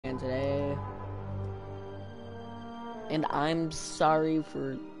today. And I'm sorry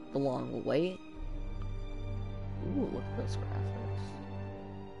for the long wait. Ooh, look at those graphics.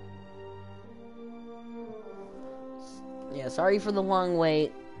 Yeah, sorry for the long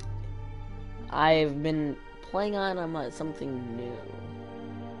wait. I've been playing on something new.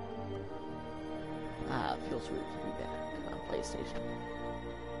 Feels weird to be back on PlayStation.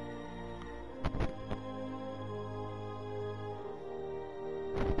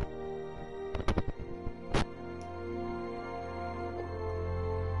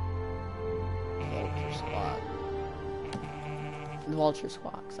 The Vulture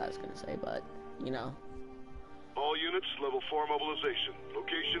Squawks, I was gonna say, but, you know. All units, level 4 mobilization.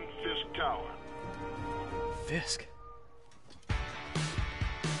 Location, Fisk Tower. Fisk?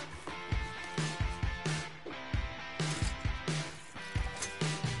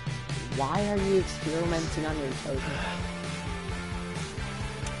 Why are you experimenting on your token?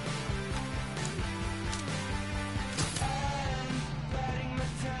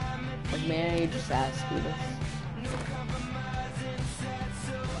 Like, may I just ask you this?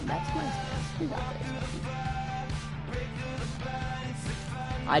 That's my you got this.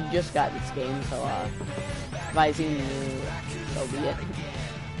 I just got this game, so if I see you, so be it.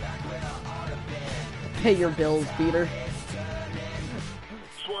 Pay your bills, Peter.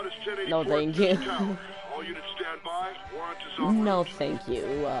 No, thank you. All units stand by. Warrant is on. No, thank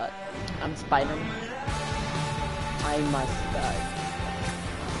you. I'm Spider-Man. I must,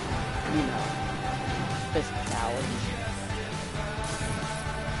 you know, Fisk Challenge.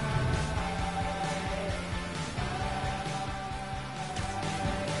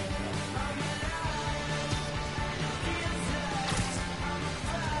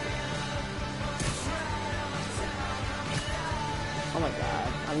 Oh my god,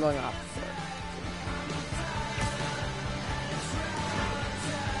 I'm going off.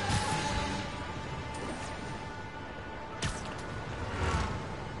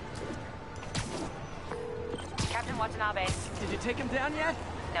 Captain Watanabe. Did you take him down yet?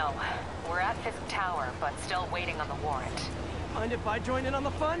 No, we're at Fisk Tower, but still waiting on the warrant. Mind if I join in on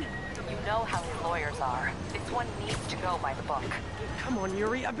the fun? You know how his lawyers are. This one needs to go by the book. Come on,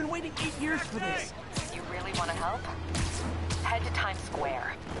 Yuri. I've been waiting 8 years for this. You really want to help? Head to Times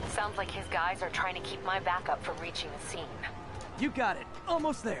Square. Sounds like his guys are trying to keep my backup from reaching the scene. You got it.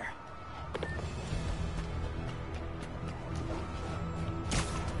 Almost there.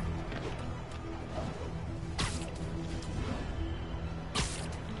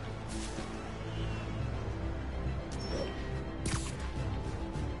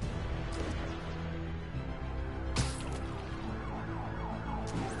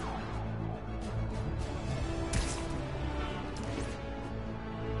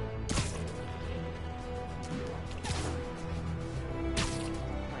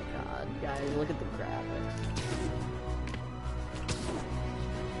 Look at the graphics.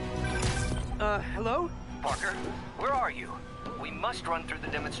 Hello? Parker, where are you? We must run through the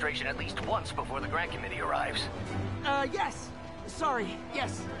demonstration at least once before the grant committee arrives. Yes. Sorry.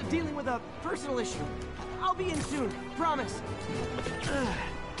 Yes. Dealing with a personal issue. I'll be in soon. Promise.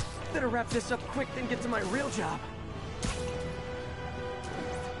 Better wrap this up quick than get to my real job.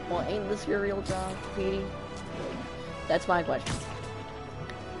 Well, ain't this your real job, Petey? That's my question.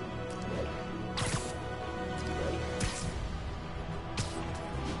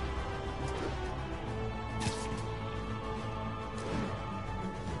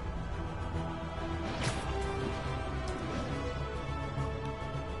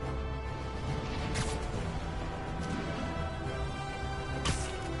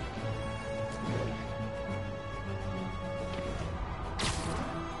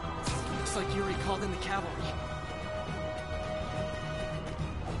 Looks like Yuri called in the cavalry.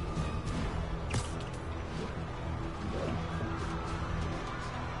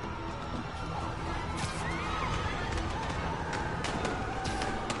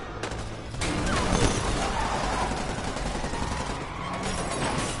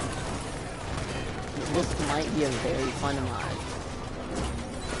 This might be a very fun mod.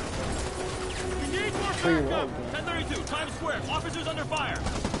 We need more Pretty backup! well, 1032, Times Square. Officers under fire.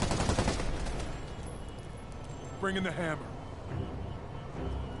 Bring in the hammer.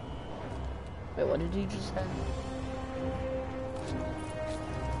 Wait, what did you just say?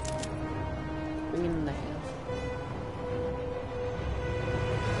 Bring in the hand.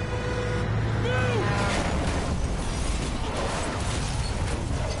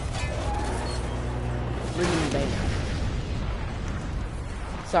 Bring in the band.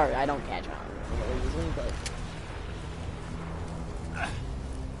 Sorry, I don't catch on really easily, but...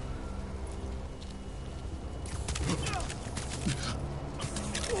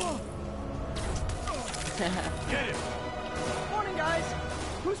 Get him! Morning, guys.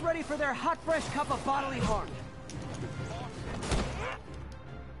 Who's ready for their hot, fresh cup of bodily harm?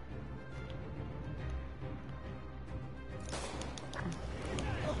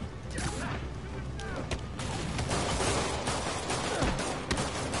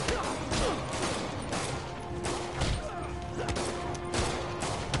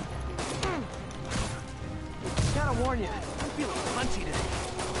 Gotta warn you, I'm feeling punchy today.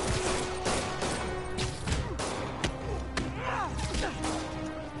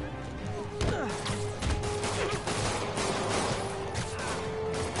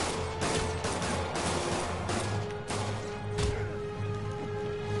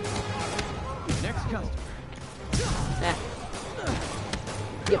 Next customer. Nah.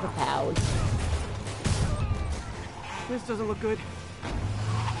 Get propelled. This doesn't look good.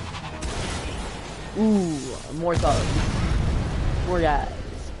 Ooh, more thugs. More guys.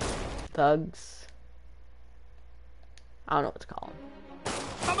 Thugs. I don't know what to call them.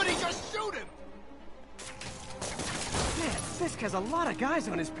 Somebody just shoot him! Man, Fisk has a lot of guys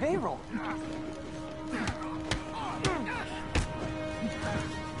on his payroll.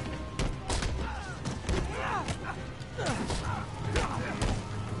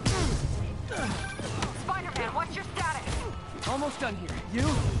 Spider-Man, what's your status? Almost done here. You?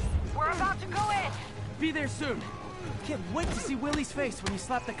 We're about to go in. Be there soon. Can't wait to see Willie's face when you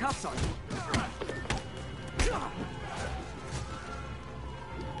slap the cuffs on him.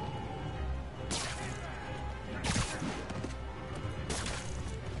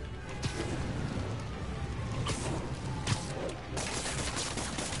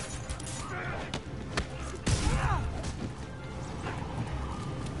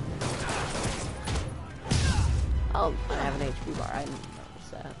 Oh, I have an HP bar. I didn't notice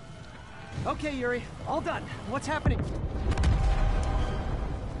that. Okay, Yuri. All done. What's happening?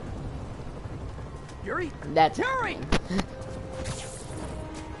 Yuri? That's Yuri!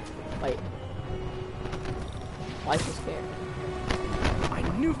 Wait. Why so scared? I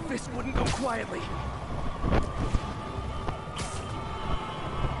knew Fisk wouldn't go quietly.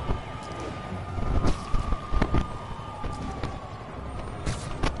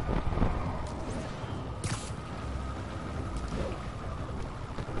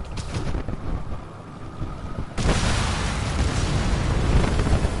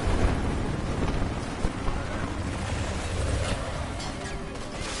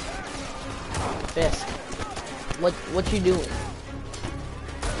 Fisk. What you doing?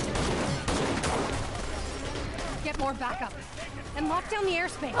 Get more backup. And lock down the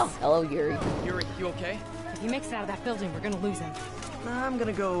airspace. Oh, hello, Yuri. Yuri, you okay? If he makes it out of that building, we're gonna lose him. I'm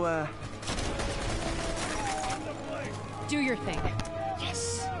gonna go, Do your thing.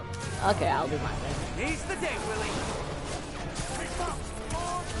 Yes! Okay, I'll do my thing. He's the day, Willie!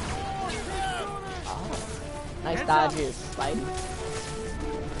 Nice Heads dodges, Spidey.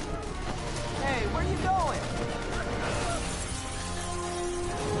 Hey, where you going?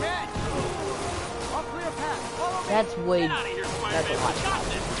 Cat! I'll clear a path. Follow me! That's way. Get out of here, That's a Spider-Man. lot. We got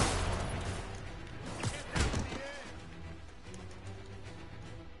this.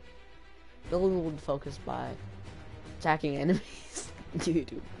 Billy will focus by attacking enemies.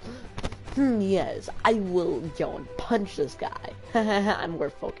 Dude. Yes, I will go and punch this guy. I'm more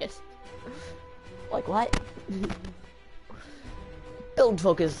focused. Like what? Build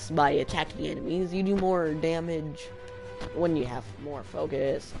focus by attacking enemies. You do more damage when you have more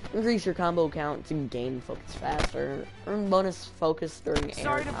focus. Increase your combo count to gain focus faster. Earn bonus focus during air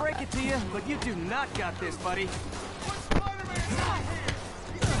Sorry to combat. break it to you, but you do not got this, buddy.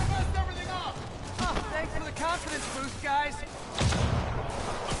 Oh, thanks for the confidence boost, guys.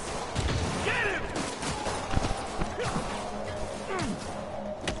 Get him!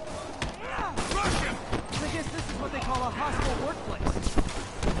 Rush him! I guess this is what they call a hostile workplace.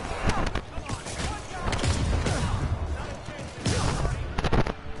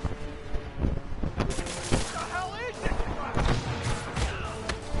 What the hell is this?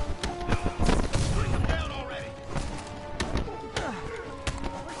 Put him down already!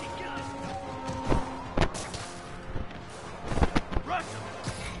 Where's he going? Rush him!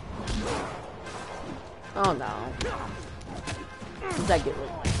 Oh no. Does that get rid of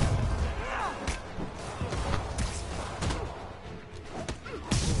me?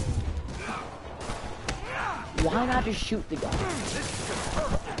 Why not just shoot the guy?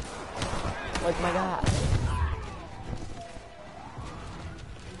 Like my god.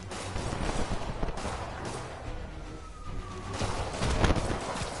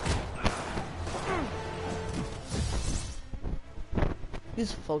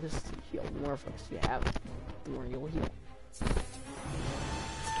 Use focus to heal. The more focus you have, the more you'll heal.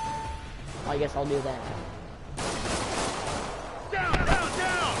 I guess I'll do that. Down, down,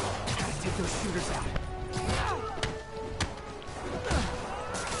 down! Gotta take those shooters out.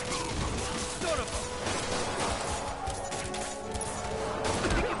 Sort of.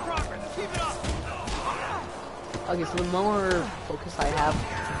 Making progress. Keep it up. Okay, so the more focus I have,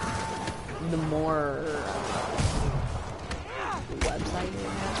 the more website I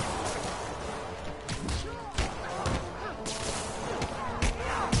have.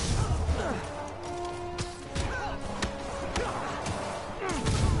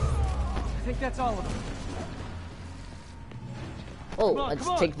 I think that's all of them. Oh, on, let's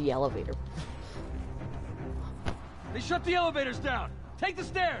come on. take the elevator. They shut the elevators down. Take the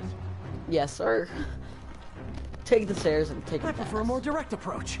stairs. Yes, sir. Take the stairs and take I it prefer a more direct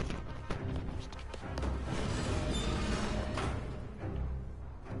approach.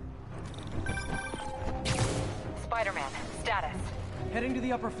 Spider-Man, status. Heading to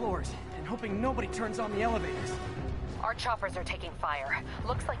the upper floors and hoping nobody turns on the elevators. Our choppers are taking fire.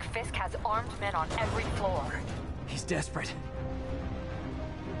 Looks like Fisk has armed men on every floor. He's desperate.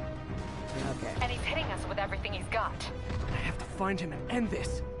 Okay. And he's hitting us with everything he's got. I have to find him and end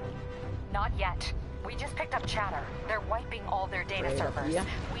this. Not yet. We just picked up chatter. They're wiping all their data Great servers. idea.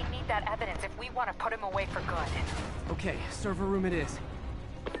 We need that evidence if we want to put him away for good. Okay, server room it is.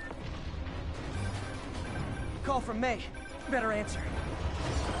 Call from May. Better answer.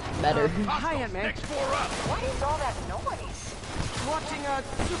 Better. Hi, Aunt May. Next floor up. What is all that noise? Watching a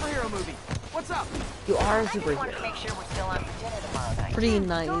superhero movie. What's up? You are a I just wanted to superhero. make sure we're still on for dinner tomorrow night. Pretty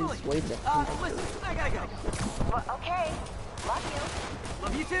nice Totally. way to Listen, I gotta go. Well, okay. Love you.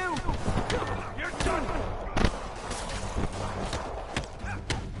 Love you too. You're done.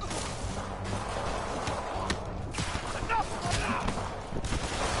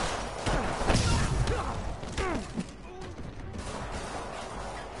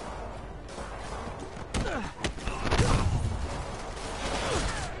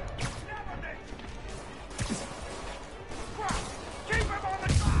 Keep him on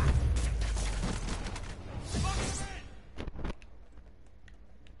the clock.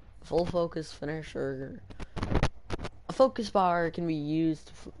 full focus finisher. A focus bar can be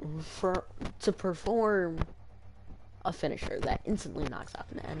used to perform a finisher that instantly knocks out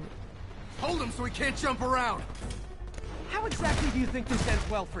an enemy. Hold him so he can't jump around. How exactly do you think this ends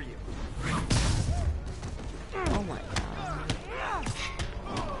well for you? Oh my god.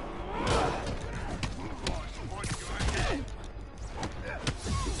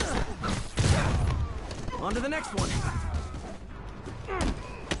 On to the next one.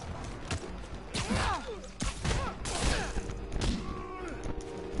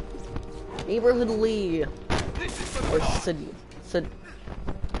 Neighborhood Lee. Or City.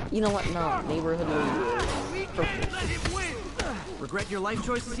 You know what? No, Neighborhood Lee is perfect. Regret your life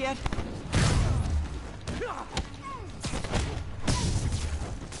choices yet?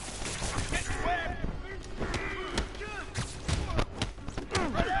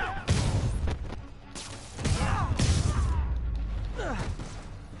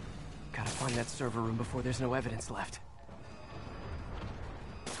 Gotta find that server room before there's no evidence left.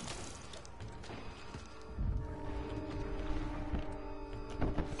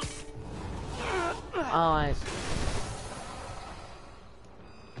 Oh, I see.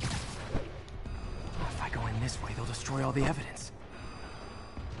 If I go in this way, they'll destroy all the evidence.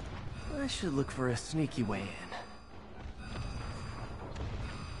 I should look for a sneaky way in.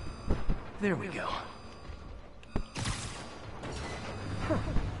 There we go. Huh.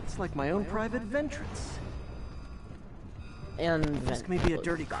 It's like my own private ventrance. And Fisk may be a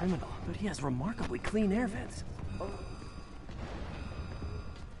dirty criminal, but he has remarkably clean air vents.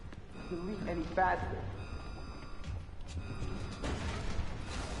 Any faster.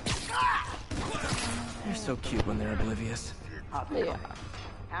 They're so cute when they're oblivious. Yeah.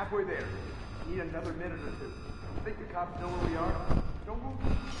 Halfway there. Need another minute or two. Think the cops know where we are? Don't move.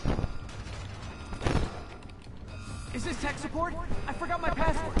 Is this tech support? I forgot my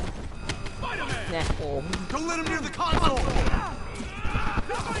password. Apple. Don't let him near the console.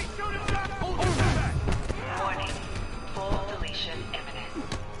 Somebody shoot him down. Hold him back. Warning. Full deletion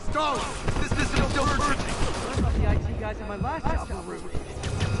imminent. Starling, this is still urgent. I thought the IT guys in my last house were rude.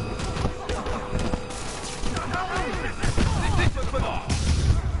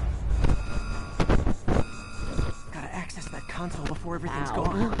 Gotta access that console before everything's Ow.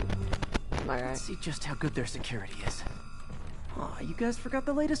 gone. Alright. Let's see just how good their security is. Aw, you guys forgot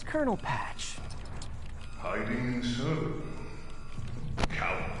the latest kernel patch. Hiding so.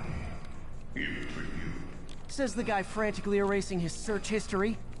 Cowardly. Even for you. Says the guy frantically erasing his search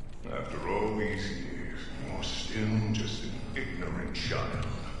history. After all these years, you're still just an ignorant child.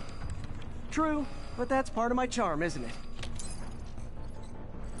 True, but that's part of my charm, isn't it?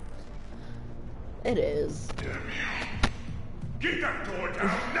 It is. Get that door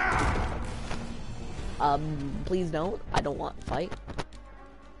down now! Please don't. I don't want to fight.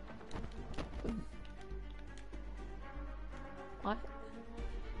 What?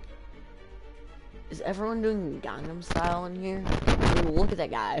 Is everyone doing Gangnam Style in here? I mean, look at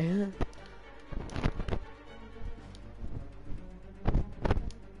that guy.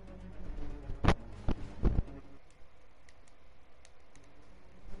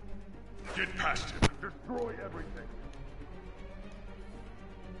 Get past him. Destroy everything.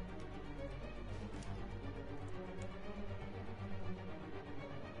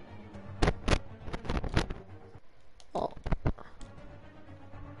 Oh.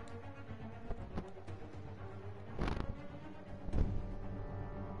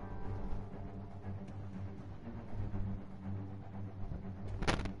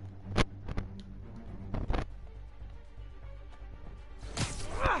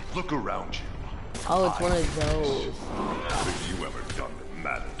 Look around you. Oh, it's one of those. What have you ever done that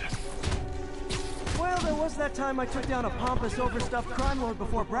mattered? Well, there was that time I took down a pompous, overstuffed crime lord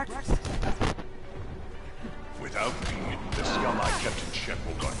before breakfast. Without me, the scum I kept in check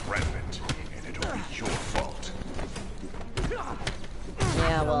will run rampant, and it'll be your fault.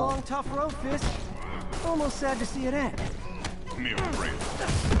 Yeah, A well. long, tough road, Fisk. Almost sad to see it end. Mere brain.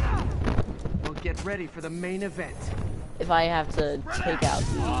 We'll get ready for the main event. If I have to take out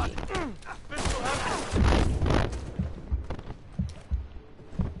the...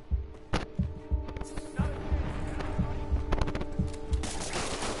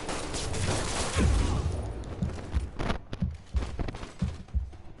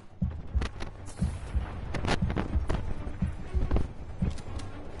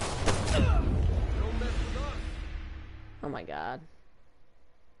 Oh my god.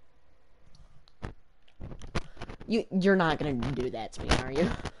 You're not gonna do that to me, are you?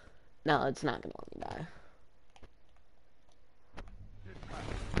 No, it's not gonna let me die.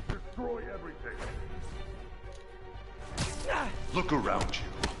 Destroy everything. Look around you.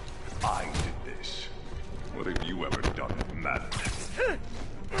 I did this. What have you ever done that mattered?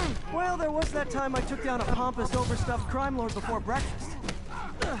 Well, there was that time I took down a pompous, overstuffed crime lord before breakfast.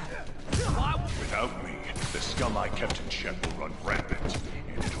 Without me, the scum I kept in check will run rampant,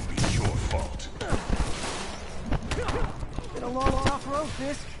 and it'll be your fault. Been a long, tough road,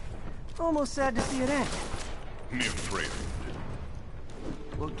 Fisk. Almost sad to see it end. Mere traitor.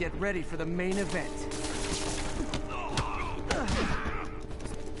 We'll get ready for the main event.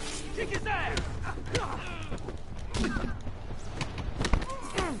 Kick his ass!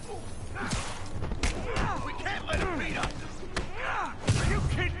 We can't let him beat us! Are you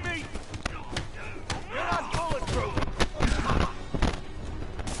kidding me? You're not bulletproof!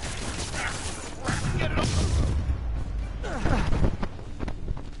 Get it up!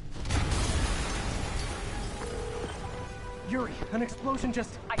 Yuri, an explosion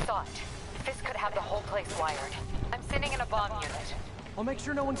just... I saw it. Fisk could have the whole place wired. I'm sending in a bomb unit. I'll make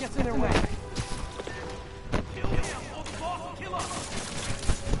sure no one gets in their way. Kill him! Or the boss will kill us!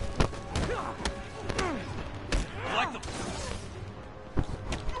 I like them!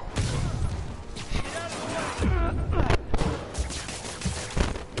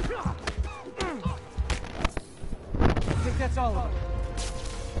 I think that's all of them.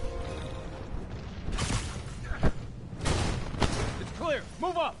 It's clear!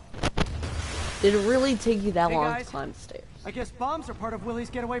 Move up! Did it really take you that Hey, long guys. to climb the stairs? I guess bombs are part of Willie's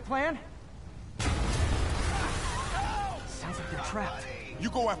getaway plan? Sounds like they're trapped. You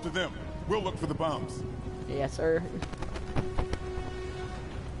go after them. We'll look for the bombs. Yes, sir.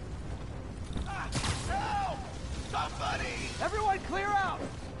 Help! Somebody! Everyone clear out!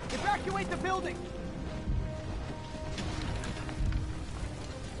 Evacuate the building!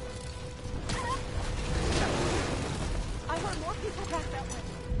 I heard more people back that way.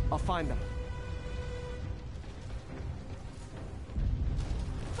 I'll find them.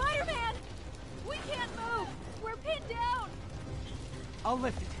 Spider-Man! We can't move! We're pinned down! I'll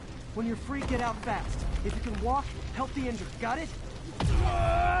lift it. When you're free, get out fast. If you can walk, help the injured. Got it?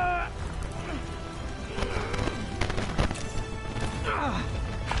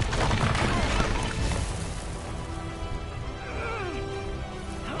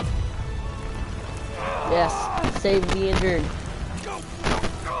 Yes, save the injured. Go! Go!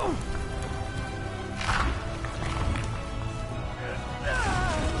 Go!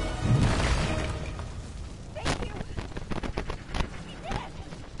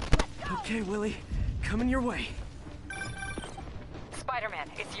 Okay, Willie. Coming your way. Spider-Man,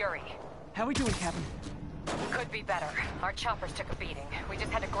 it's Yuri. How we doing, Captain? Couldn't Could be better. Our choppers took a beating. We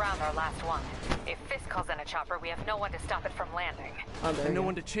just had to ground our last one. If Fisk calls in a chopper, we have no one to stop it from landing. Oh, there And no you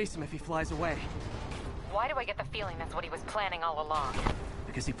one to chase him if he flies away. Why do I get the feeling that's what he was planning all along?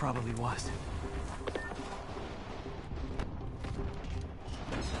 Because he probably was.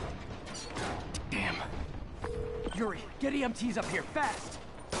 Damn. Yuri, get EMTs up here, fast!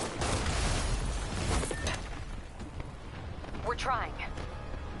 We're trying.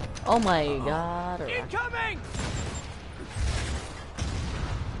 Oh my god. Incoming!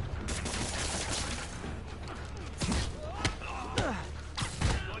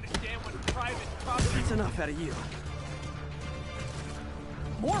 That's enough out of you.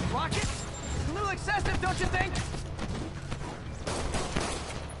 More rockets? A little excessive, don't you think?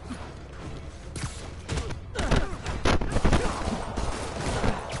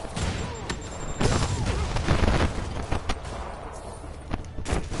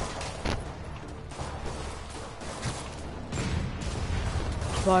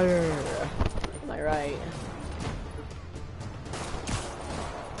 Fire. Am I right?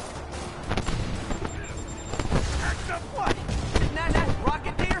 What? Isn't that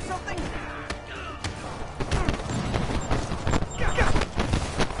Rocket Day or something?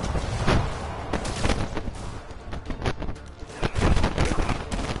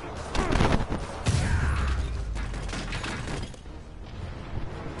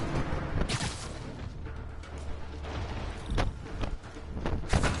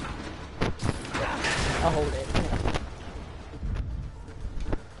 I'll hold it.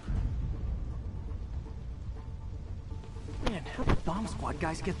 Man, how did Bomb Squad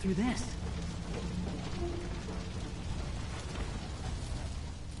guys get through this?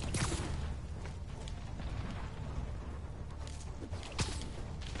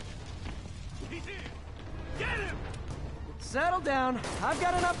 He's here! Get him! Settle down. I've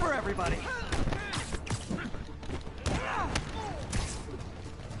got enough for everybody.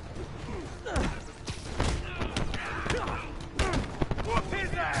 Whoop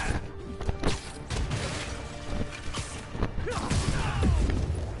his ass!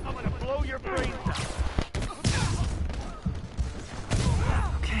 I'm gonna blow your brains out.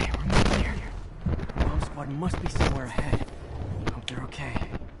 Okay, we're moving here. Bomb Squad must be somewhere ahead. Hope they're okay.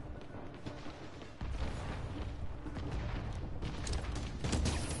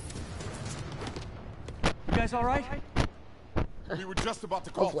 You guys all right? We were just about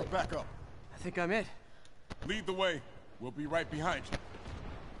to call for Hopefully. backup. I think I'm it. Lead the way. We'll be right behind you.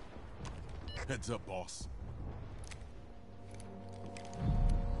 Heads up, boss.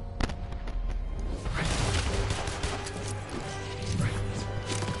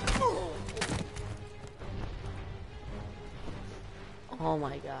 Oh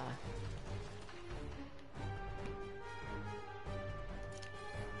my god.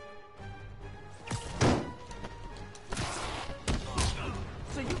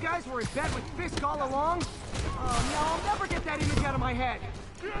 So you guys were in bed with Fisk all along? Oh no, I'll never get that image out of my head.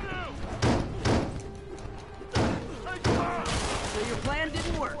 So your plan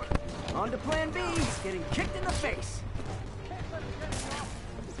didn't work. On to plan B, getting kicked in the face.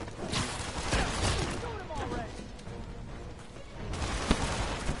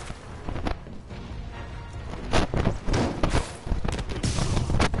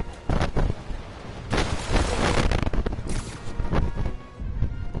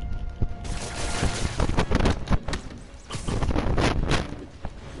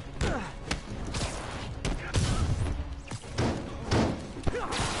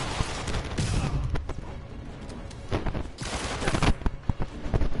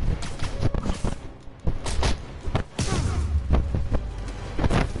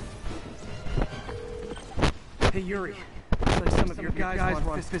 Hey Yuri, looks like some of your guys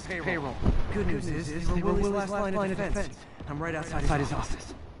were on Fisk's payroll. Good news is they were Willie's last line of defense. I'm right outside his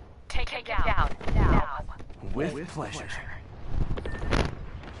office. Take it down. Now. With pleasure.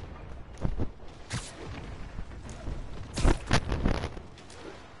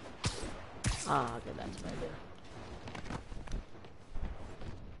 Ah, okay, that's right there.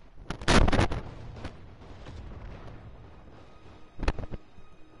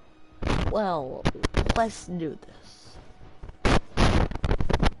 Well, let's do this.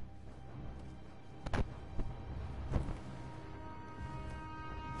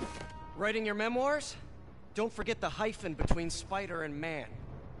 Writing your memoirs? Don't forget the hyphen between spider and man.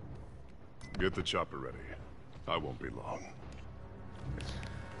 Get the chopper ready. I won't be long.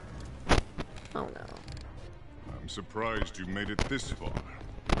 Oh no. I'm surprised you made it this far.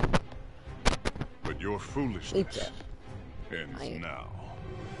 But your foolishness It's ends now.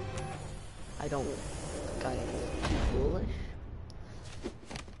 I don't think I'm foolish.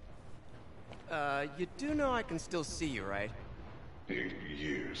 You do know I can still see you, right? 80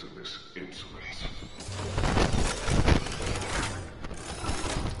 years of this insolence.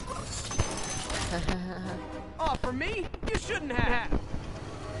 Oh, for me? You shouldn't have.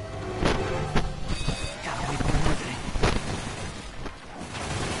 Gotta wait for everything.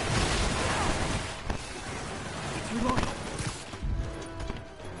 It's reloading.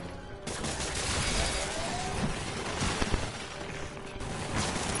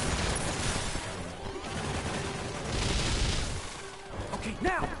 Okay,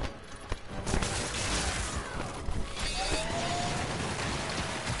 now!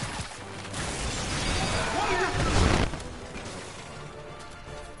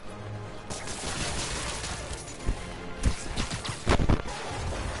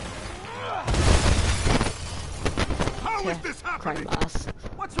 How is this Crime happening? boss.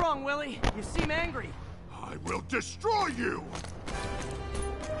 What's wrong, Willie? You seem angry. I will destroy you!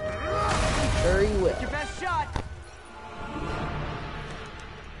 Sure you will. Your best shot.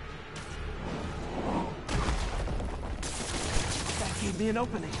 That gave me an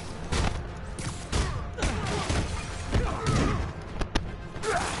opening.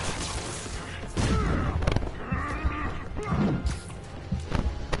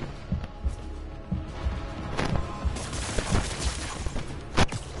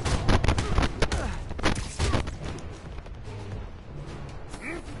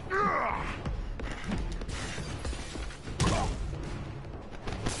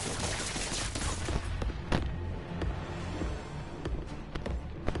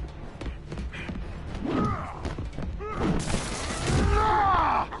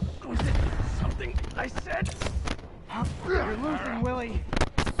 Was it something I said? You're losing, Willie.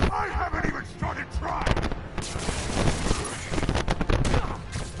 I haven't even started trying!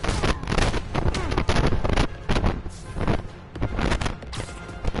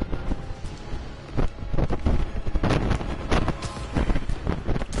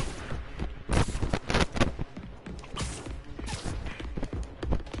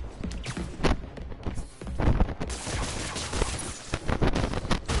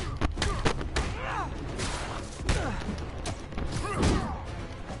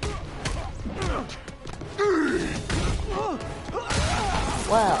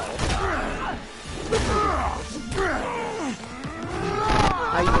 Well.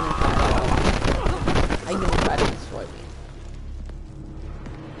 Are you gonna try? Are you gonna try to destroy me?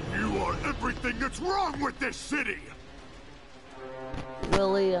 You are everything that's wrong with this city!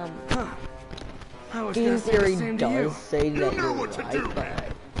 Willie, I was Game gonna say the Theory same to you. does say that know you're what to right, do.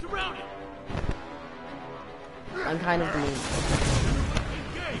 but Surround it! I'm kind of mean.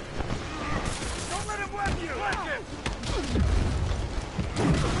 Engage! Don't let him web you! Let him!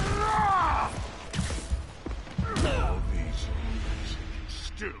 All these years, you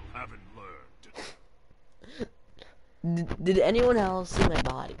still haven't learned. Did anyone else see my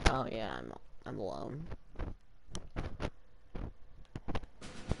body? Oh yeah, I'm alone.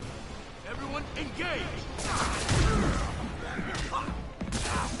 Everyone engage!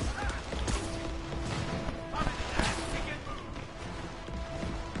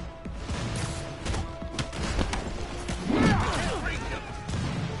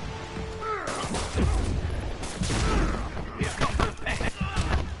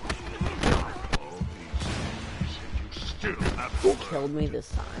 Still haven't Who learned. killed me this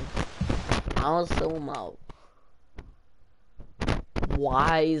time? I want to still know.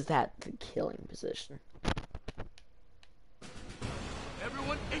 Why is that the killing position?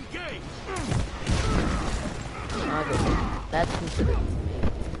 Everyone engage! Okay, that's considered me.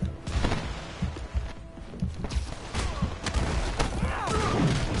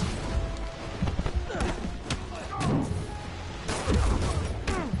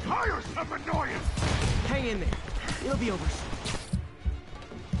 Tiresome annoyance! Hang in there. It'll be over soon.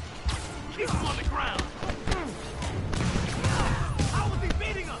 Keep him on the ground! How was he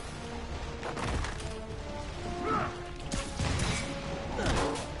beating us?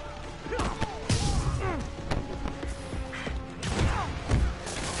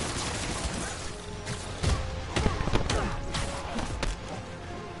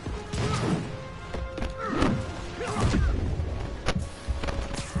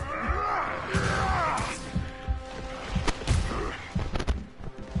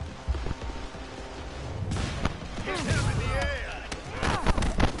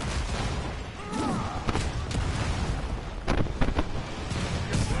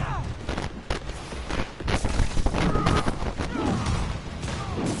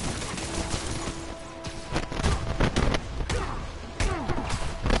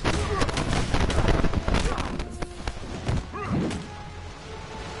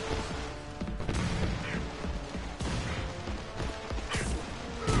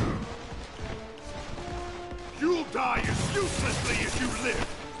 You'll die as uselessly as you live!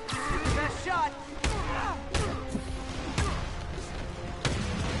 Best shot!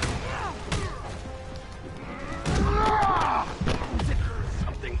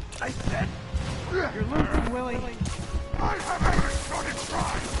 Something I said? You're losing, Willie. I haven't even started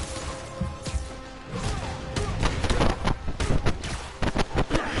trying!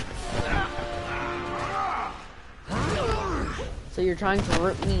 So you're trying to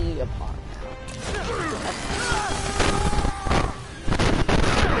rip me apart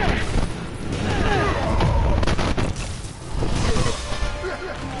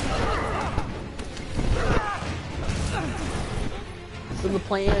So the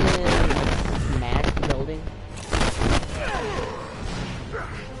plan is smash the building.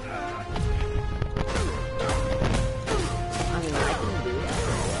 I mean, I can do that as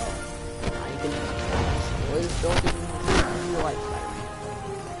well. I can destroy this building if you like that.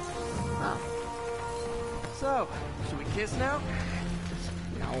 Oh, So, should we kiss now?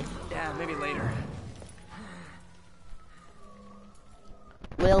 no. Yeah, maybe later.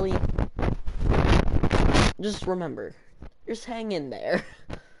 Willie, just remember, just hang in there.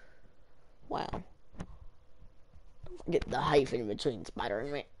 Wow. Don't forget the hyphen between Spider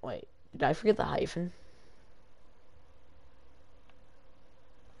and me. Wait, did I forget the hyphen?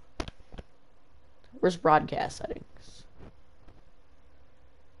 Where's broadcast settings?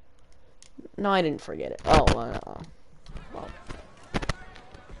 No, I didn't forget it. Oh, well.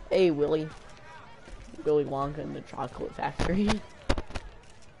 Hey, Willie. Willy Wonka and the Chocolate Factory.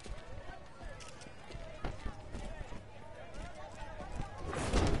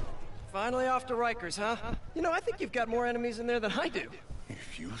 Finally off to Rikers, huh? You know, I think you've got more enemies in there than I do.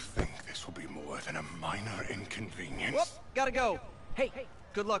 If you think this will be more than a minor inconvenience... Whoop, gotta go. Hey,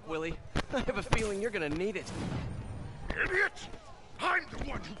 good luck, Willie. I have a feeling you're gonna need it. Idiot! I'm the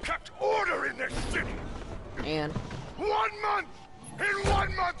one who kept order in this city! And 1 month! In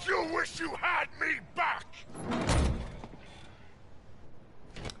 1 month you'll wish you had me back!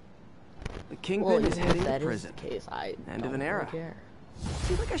 The Kingpin is heading to that is prison. the case, I End of don't an era. really care. I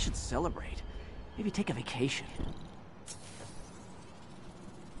feel like I should celebrate. Maybe take a vacation.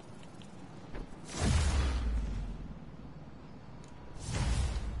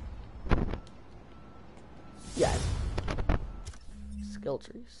 Yes. Skill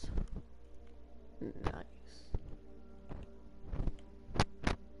trees. Nice.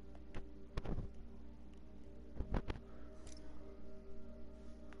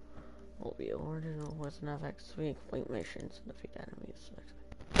 Will be awarded with enough XP to complete missions and defeat enemies.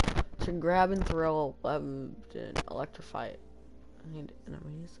 To grab and throw a weapon and electrify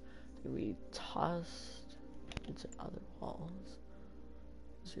enemies to be tossed into other walls.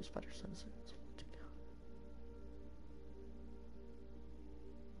 Use your spider sensors.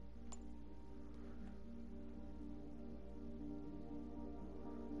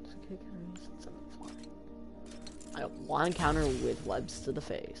 To kick enemies and send them flying. I don't want to counter with webs to the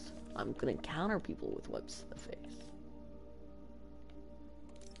face. I'm gonna counter people with webs to the face.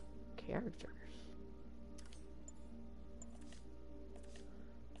 Characters.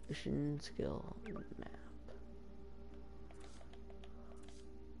 Mission skill map.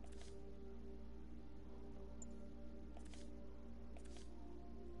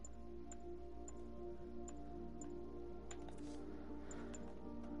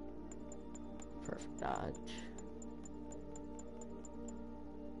 Perfect dodge.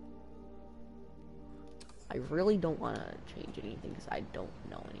 I really don't want to change anything because I don't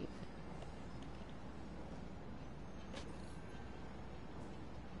know anything.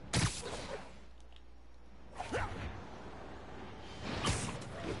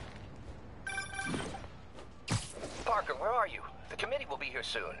 Parker, where are you? The committee will be here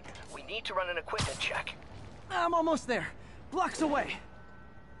soon. We need to run an equipment check. I'm almost there. Blocks away.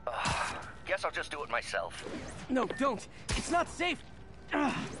 Guess I'll just do it myself. No, don't. It's not safe.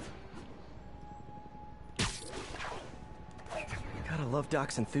 Gotta love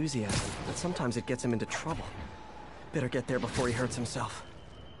Doc's enthusiasm, but sometimes it gets him into trouble. Better get there before he hurts himself.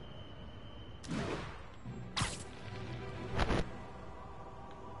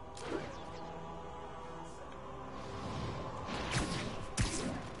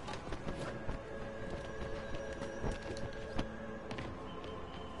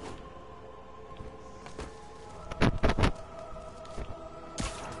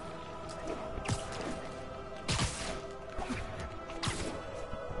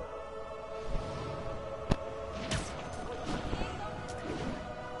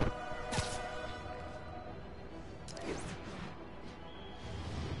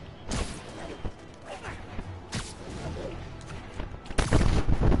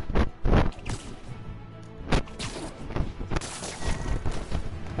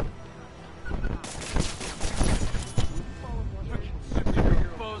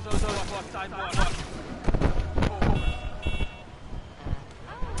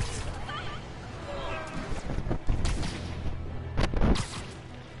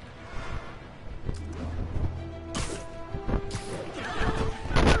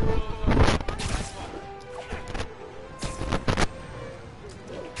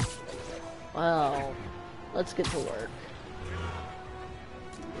 Well, let's get to work.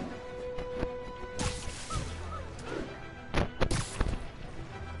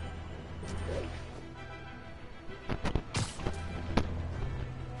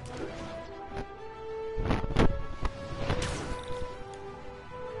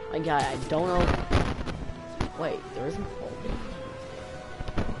 My God, I don't know. Wait, there isn't fall damage.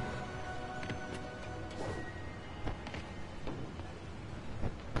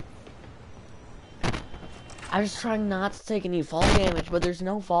 I was trying not to take any fall damage, but there's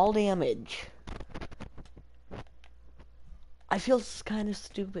no fall damage. I feel kind of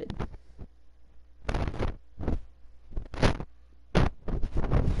stupid.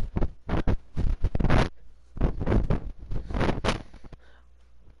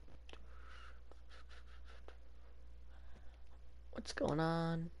 What's going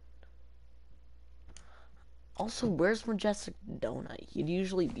on? Also, where's Majestic Donut? He'd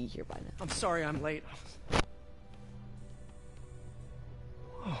usually be here by now. I'm sorry I'm late.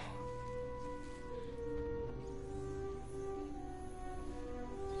 Oh.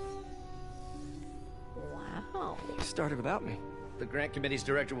 Wow. You started without me. The grant committee's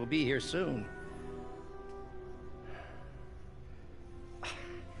director will be here soon.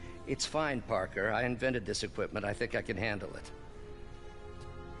 It's fine, Parker. I invented this equipment. I think I can handle it.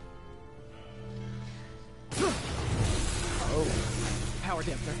 Oh. Power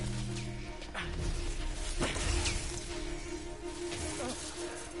dampener.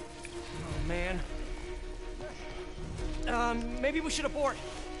 Oh, man. Maybe we should abort.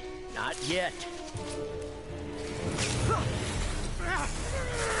 Not yet.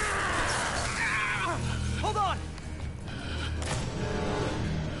 Hold on!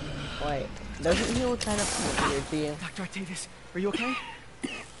 Wait, doesn't he look kind of familiar to you? Dr. Octavius, are you okay?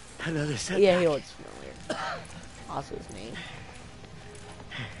 Another setback. Yeah, he looks familiar. Also his name.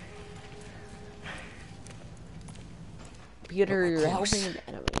 Peter, you're helping an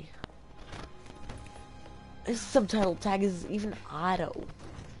enemy. His subtitle tag is even auto.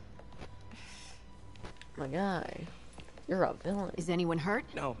 My guy, you're a villain. Is anyone hurt?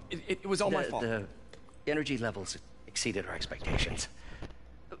 No, it was all my fault. The energy levels exceeded our expectations.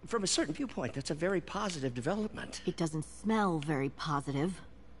 From a certain viewpoint, that's a very positive development. It doesn't smell very positive.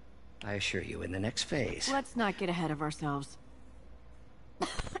 I assure you, in the next phase. Let's not get ahead of ourselves.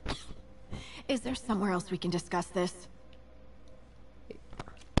 Is there somewhere else we can discuss this?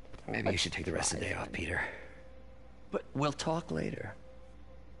 Maybe you should take the rest of the day off, Peter. But we'll talk later.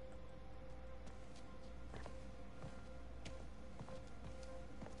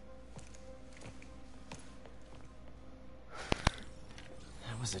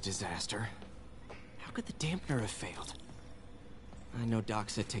 That was a disaster. How could the dampener have failed? I know Doc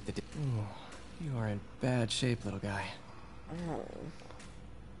said take the Ooh, you are in bad shape, little guy. Oh.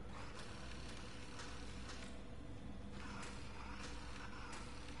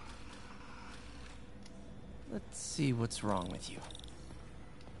 Let's see what's wrong with you.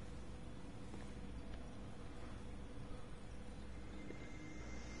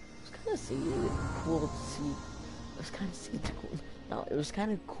 It was kind of cool to see. It was kind of cool. No, it was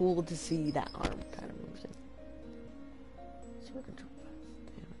kind of cool to see that arm kind of moving. Super control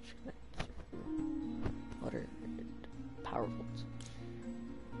damage connect. Water power volts.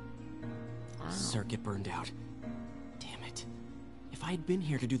 Wow. Circuit burned out. Damn it. If I had been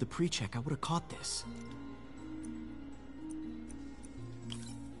here to do the pre-check, I would have caught this.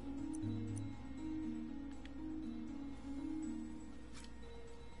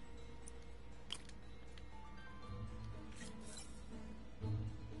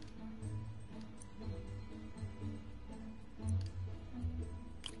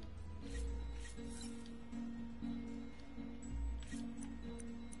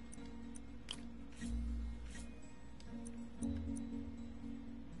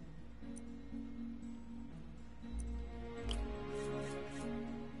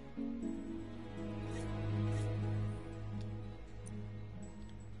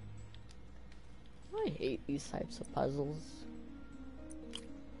 I hate these types of puzzles.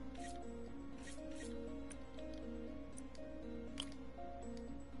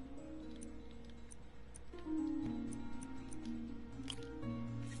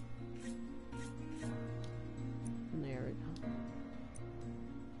 There we go.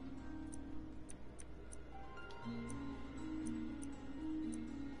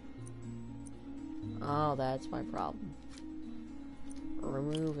 Oh, that's my problem.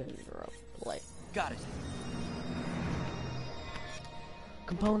 Remove and replace. Got it.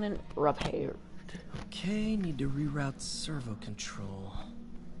 Component repaired. Okay, need to reroute servo control.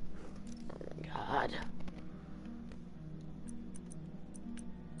 Oh my god.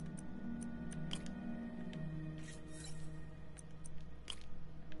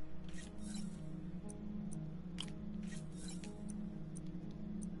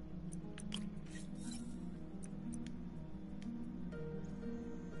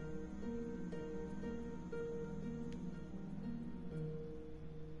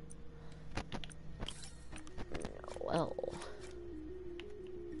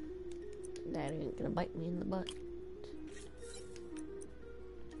 gonna bite me in the butt.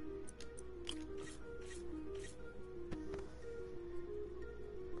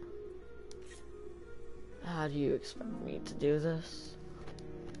 How do you expect me to do this?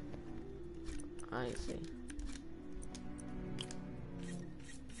 I see.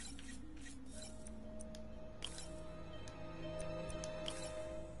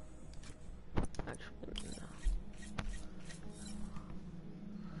 Actually, no.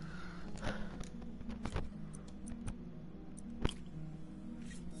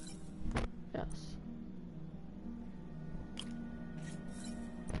 Yes.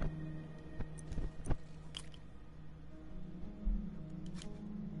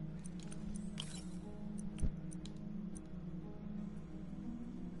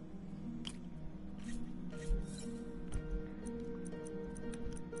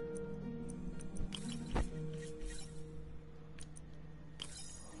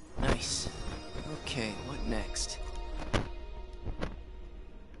 Nice. Okay, what next?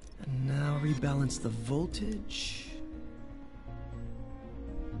 And now rebalance the voltage.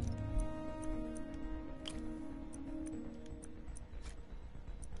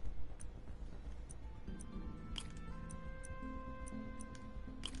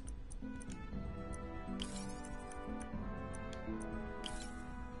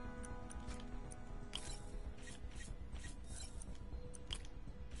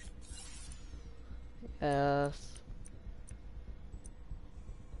 Yes.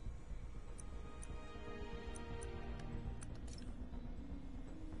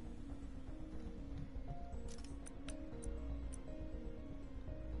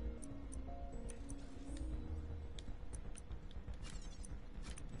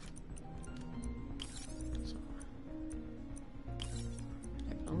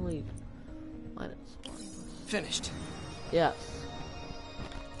 Only minus one. Finished. Yes.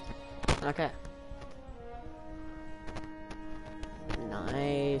 Okay.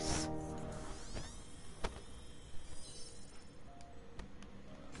 Nice.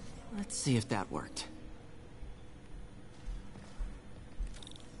 Let's see if that worked.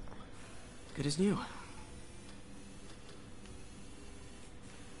 Good as new.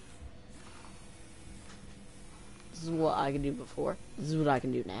 This is what I can do before. This is what I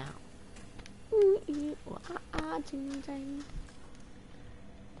can do now.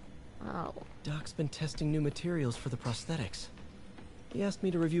 Wow. Doc's been testing new materials for the prosthetics. He asked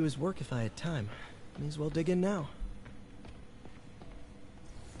me to review his work if I had time. May as well dig in now.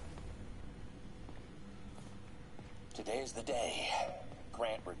 Today's the day.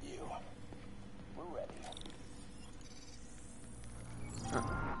 Grant review. We're ready.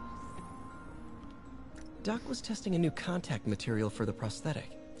 Doc was testing a new contact material for the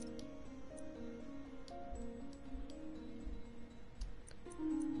prosthetic.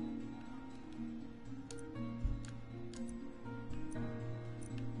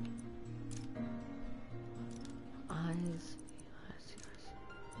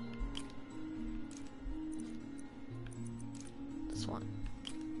 This one.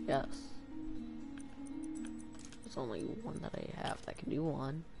 Yes. There's only one that I have that can do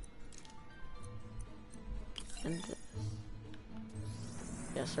one. And this.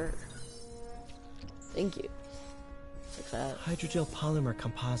 Yes, sir. Thank you. Success. Hydrogel polymer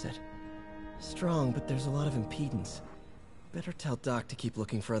composite. Strong, but there's a lot of impedance. Better tell Doc to keep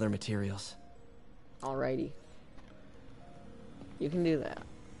looking for other materials. Alrighty. You can do that.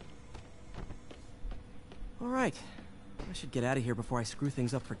 Alright. I should get out of here before I screw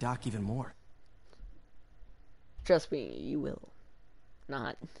things up for Doc even more. Trust me, you will.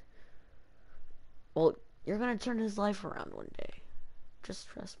 Not. Well, you're gonna turn his life around one day. Just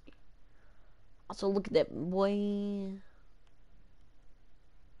trust me. Also, look at that boy.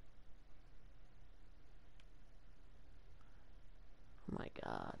 Oh my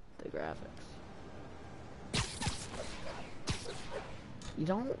god, the graphics. You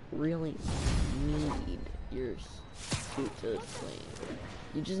don't really need your suit to play.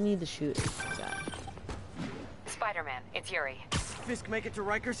 You just need the shooter. Spider-Man, it's Yuri. Fisk make it to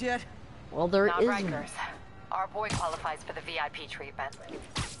Rikers yet? Well, there Not is. Rikers. Our boy qualifies for the VIP treatment.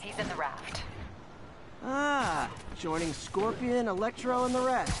 He's in the raft. Ah, joining Scorpion, Electro, and the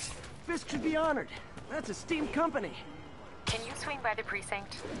rest. Fisk should be honored. That's a steamed company. Can you swing by the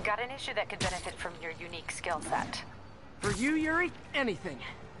precinct? Got an issue that could benefit from your unique skill set. For you, Yuri, anything.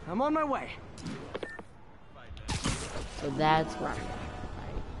 I'm on my way. So that's right.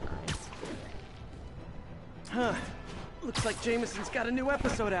 Huh. Looks like Jameson's got a new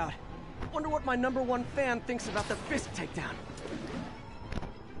episode out. Wonder what my #1 fan thinks about the Fisk takedown.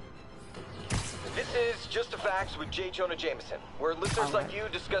 This is Just the Facts with J. Jonah Jameson, where listeners like you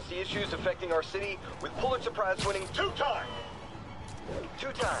discuss the issues affecting our city with Pulitzer Prize-winning two-time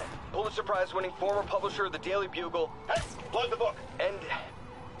Pulitzer Prize-winning former publisher of the Daily Bugle. Hey, plug the book. And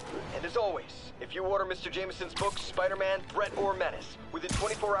as always, if you order Mr. Jameson's book, Spider-Man, Threat or Menace, within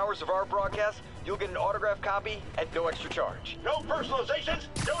 24 hours of our broadcast, you'll get an autographed copy at no extra charge. No personalizations.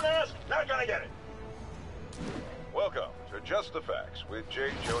 Don't ask. Not gonna get it. Welcome to Just the Facts with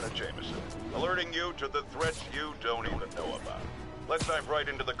J. Jonah Jameson, alerting you to the threats you don't even know about. Let's dive right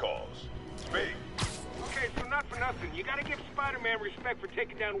into the calls. Speak. Okay, so not for nothing. You gotta give Spider-Man respect for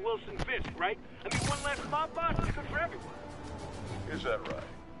taking down Wilson Fisk, right? I mean, one less mob boss is good for everyone. Is that right?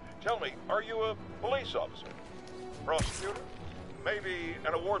 Tell me, are you a police officer? Prosecutor? Maybe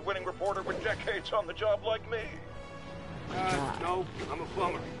an award-winning reporter with decades on the job like me? No, I'm a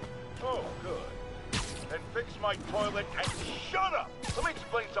plumber. Oh, good. Then fix my toilet and shut up! Let me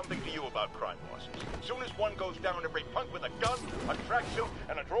explain something to you about crime bosses. As soon as one goes down, every punk with a gun, a tracksuit,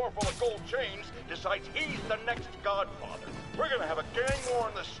 and a drawer full of gold chains decides he's the next godfather. We're gonna have a gang war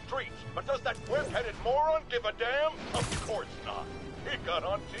in the streets, but does that whip-headed moron give a damn? Of course not. He got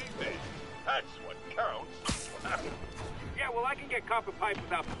on TV. That's what counts. Yeah, well, I can get copper pipe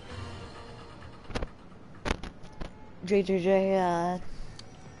without... JJJ,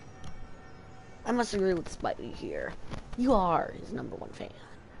 I must agree with Spidey here. You are his #1 fan.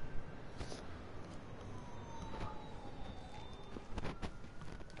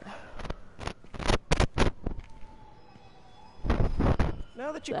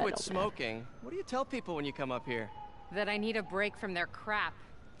 Now that you quit smoking, what do you tell people when you come up here? That I need a break from their crap.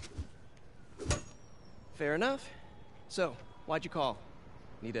 Fair enough. So, why'd you call?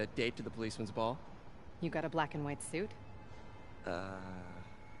 Need a date to the policeman's ball? You got a black and white suit?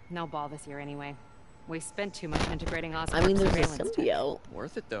 No ball this year anyway. We spent too much integrating Oscorp. I mean, there's a surveillance symbiote.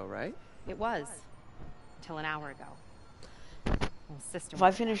 Worth it though, right? It was. Till an hour ago. Well, If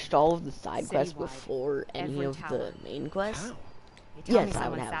I finished all of the side quests Citywide. before any Every of tower. the main quests, How? They tell me yes, I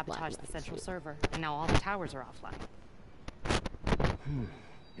would someone have a black sabotaged and the white central suit. server, and now all the towers are offline.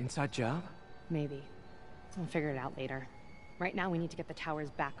 Inside job? Maybe. I'll figure it out later. Right now, we need to get the towers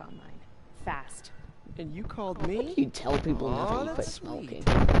back online. Fast. And you called me? you tell people Aw, never you quit that's smoking.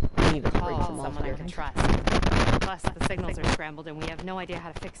 sweet. You need to break Call them off someone I here. can trust. Plus, the signals are scrambled, and we have no idea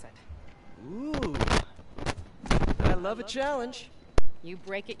how to fix it. Ooh. I love a challenge. You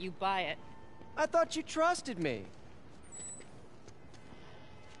break it, you buy it. I thought you trusted me.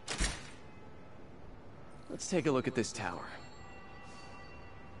 Let's take a look at this tower.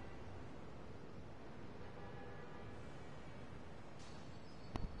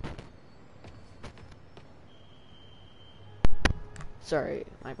 Sorry,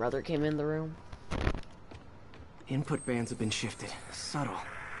 my brother came in the room. Input bands have been shifted. Subtle.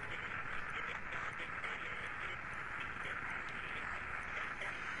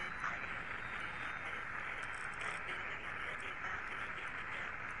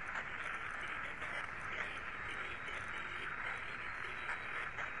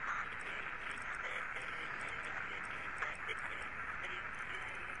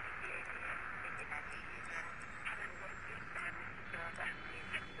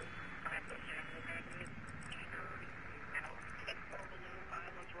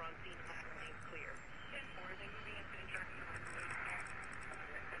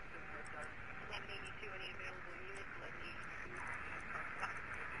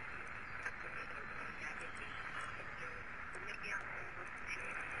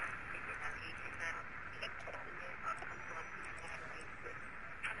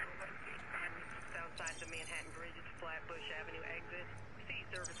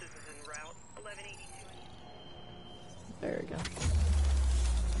 There we go.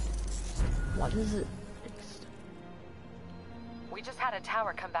 What is it? We just had a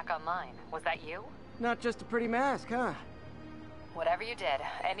tower come back online. Was that you? Not just a pretty mask, huh? Whatever you did,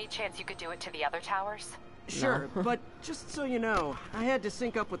 any chance you could do it to the other towers? Sure, but just so you know, I had to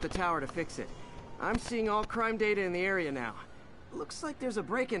sync up with the tower to fix it. I'm seeing all crime data in the area now. Looks like there's a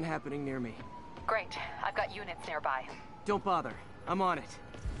break-in happening near me. Great. I've got units nearby. Don't bother. I'm on it.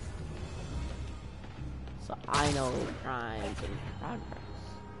 So I know crimes in progress.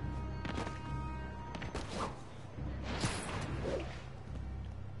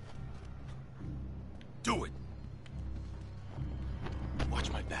 Do it.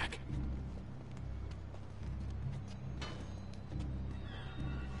 Watch my back.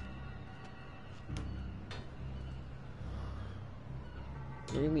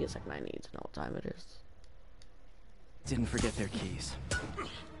 Give me a second, I need to know what time it is. Didn't forget their keys.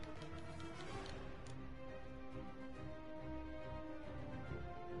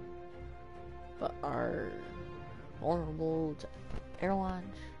 but are vulnerable to air launch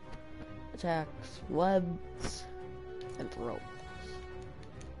attacks, webs, and ropes.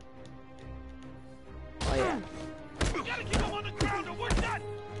 Oh yeah. You gotta keep him on the ground or we're done!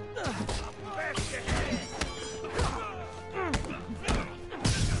 Bash your head!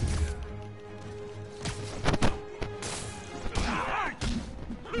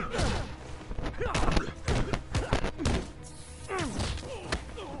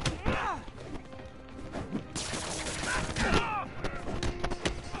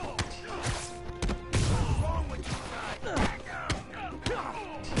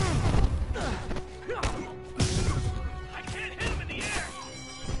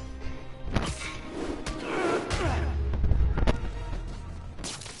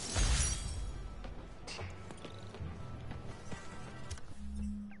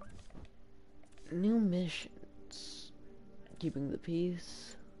 New missions. Keeping the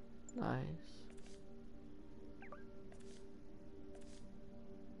peace. Nice.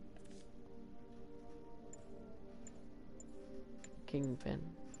 Kingpin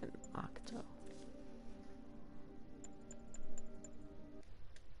and Octo.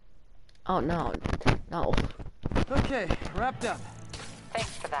 Oh no, no. Okay, wrapped up.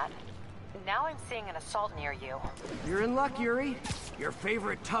 Thanks for that. Now I'm seeing an assault near you. You're in luck, Yuri. Your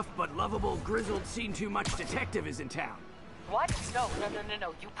favorite tough but lovable, grizzled, seen-too-much detective is in town. What? No.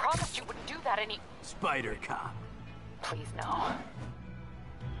 You promised you wouldn't do that any... Spider Cop. Please, no.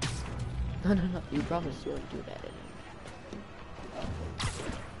 No. You promised you wouldn't do that anymore.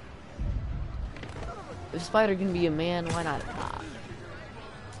 If Spider can be a man, why not a cop?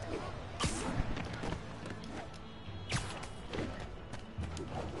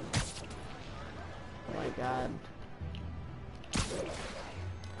 Oh my god.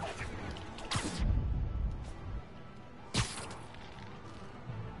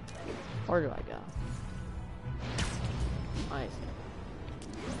 Where do I go? Nice.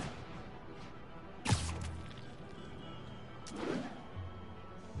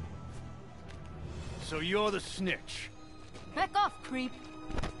 So you're the snitch. Back off, creep.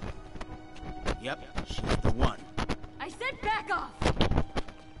 Yep, she's the one. I said back off!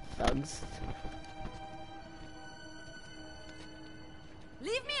 Thugs.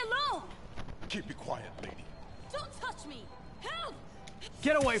 Leave me alone! Keep it quiet, lady. Don't touch me! Help!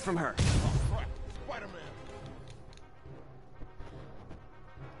 Get away from her! Oh, crap. Spider-Man.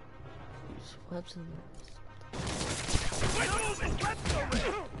 Use webs and Quit moving! Let's go!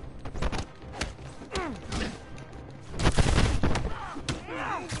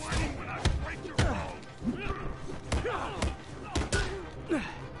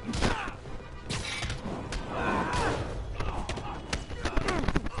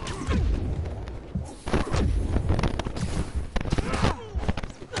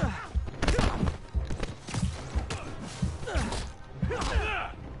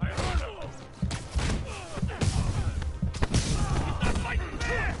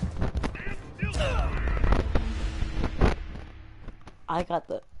 I got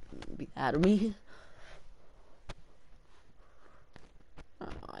the beat out of me.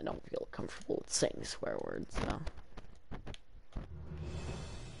 I don't feel comfortable with saying swear words, so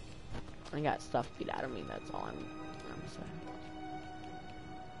I got stuff beat out of me. That's all I'm saying.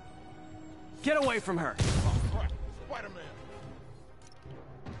 Get away from her! Oh, crap. Spider-Man.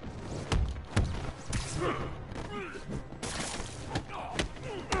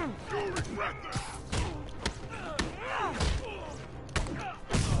 You'll regret this.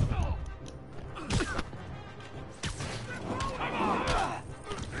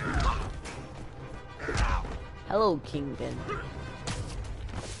 Hello, Kingpin.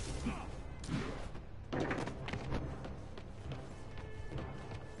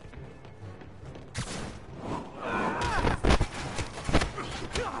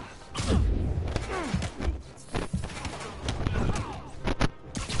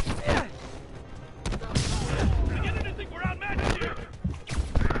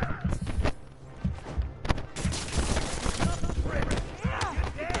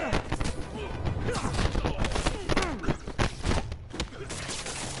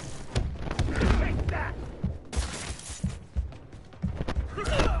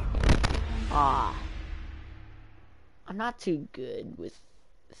 I'm not too good with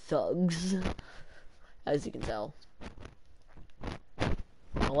thugs, as you can tell.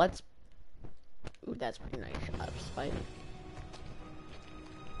 Well, let's... Ooh, that's a pretty nice shot of Spider.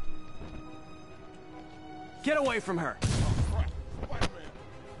 Get away from her!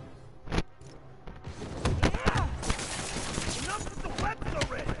 Enough with the webs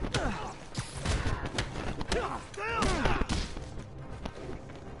already!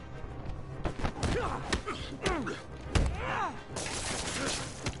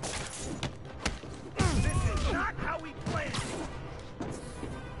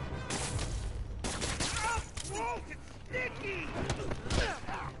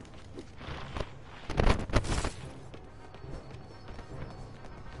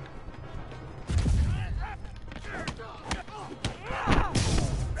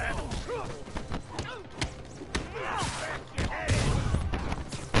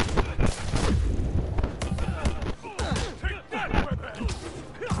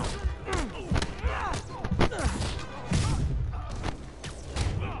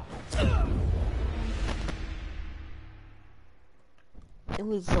 It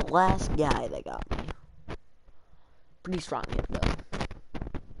was the last guy that got me. Pretty strong hit though.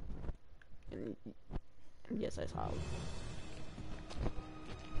 And yes, I saw him.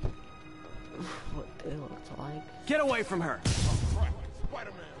 What it looks like. Get away from her! Oh, crap.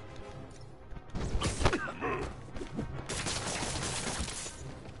 Spider-Man!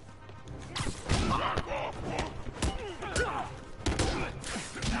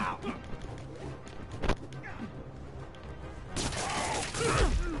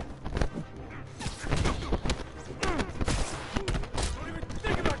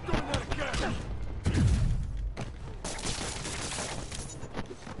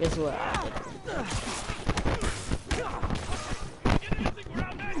 Guess what?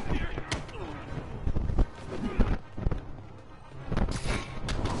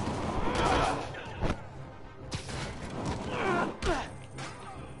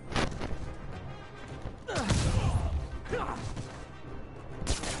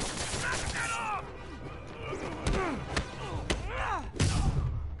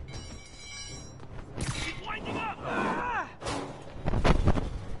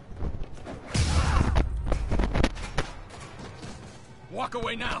 Walk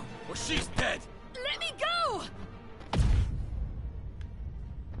away now, or she's dead! Let me go!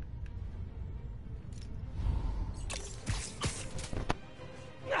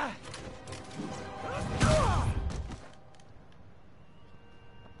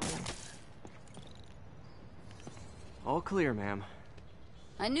 All clear, ma'am.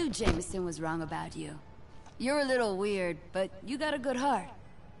 I knew Jameson was wrong about you. You're a little weird, but you got a good heart.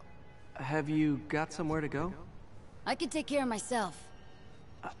 Have you got somewhere to go? I can take care of myself.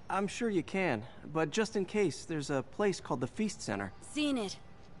 I'm sure you can, but just in case, there's a place called the Feast Center. Seen it.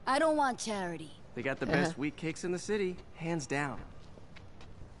 I don't want charity. They got the best wheat cakes in the city, hands down.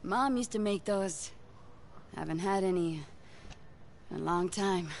 Mom used to make those. Haven't had any in a long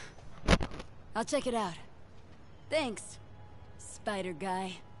time. I'll check it out. Thanks, Spider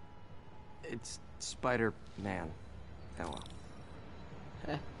Guy. It's Spider-Man. Oh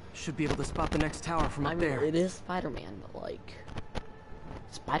well. Should be able to spot the next tower from up there. It is Spider-Man, but like...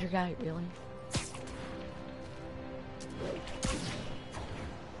 Spider Guy, really?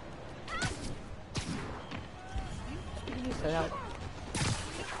 Set out.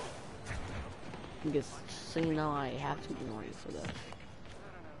 Because, so you know, I have to ignore you for this.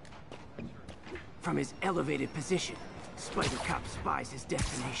 From his elevated position, Spider Cop spies his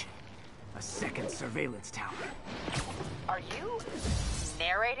destination. A second surveillance tower. Are you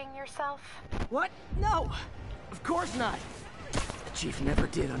narrating yourself? What? No! Of course not! The Chief never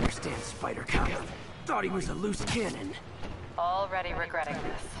did understand Spider Cop. Thought he was a loose cannon. Already regretting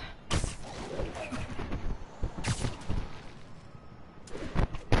this.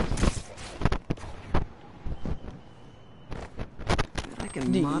 I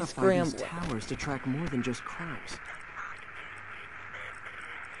can modify these towers to track more than just crimes.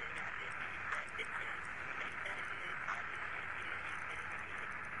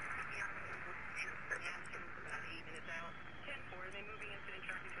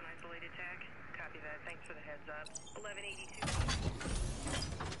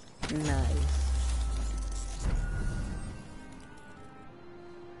 Nice.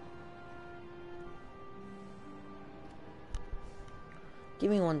 Give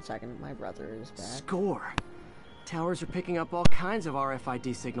me 1 second, my brother is back. Score! Towers are picking up all kinds of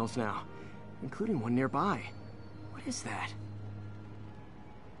RFID signals now, including one nearby. What is that?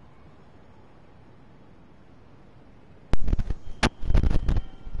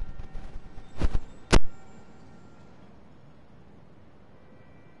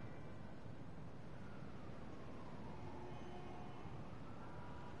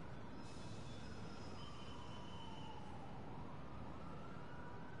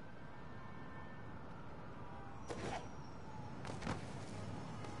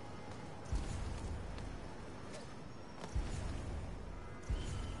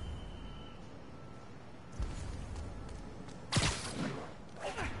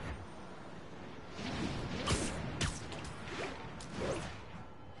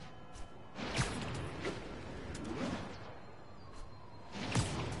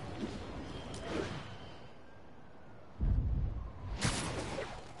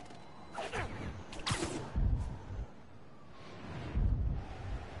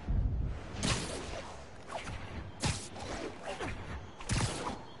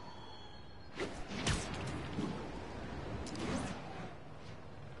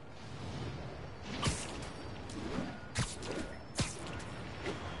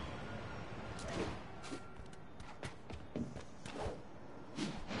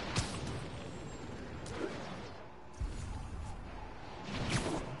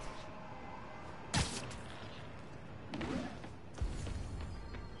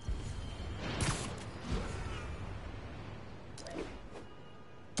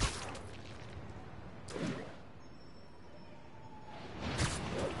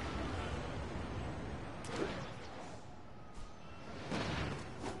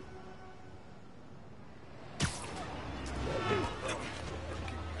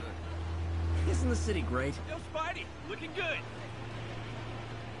 Isn't the city great? Yo, Spidey, looking good.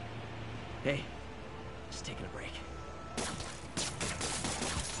 Hey, just taking a break.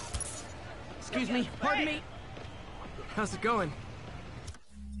 Excuse me, pardon me. How's it going?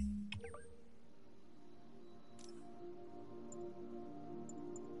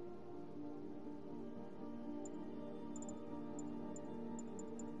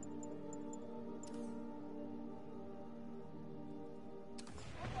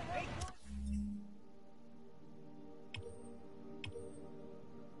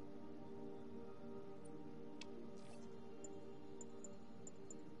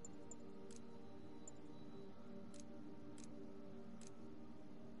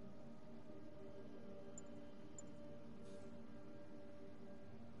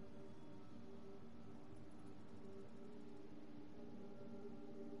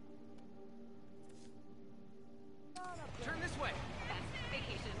 Turn this way. Best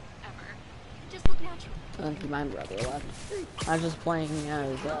vacation ever. Just look natural. That's my brother left. I was just playing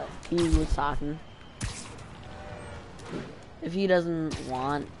as he was talking. If he doesn't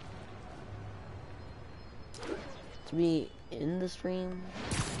want to be in the stream,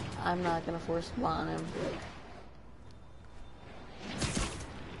 I'm not gonna force him on him.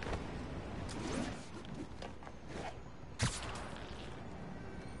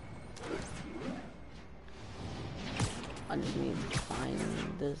 I just need to find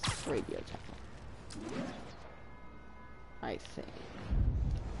this radio channel. I think.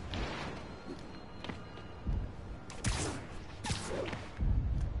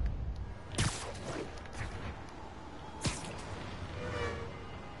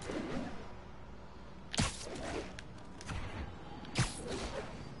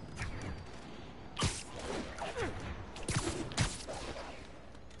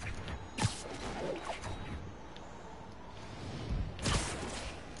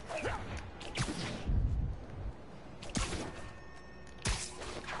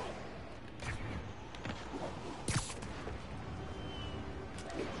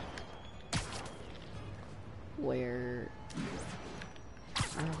 Where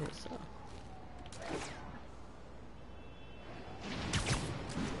I don't think so.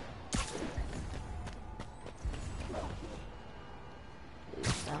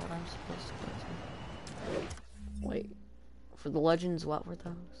 Is that what I'm supposed to go to? Wait, for the legends, what were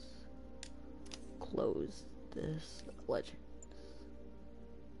those? Close this legends.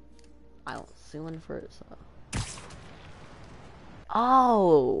 I don't see one first.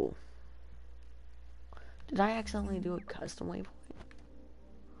 Oh. Did I accidentally do a custom waypoint?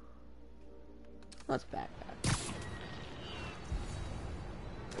 Let's back.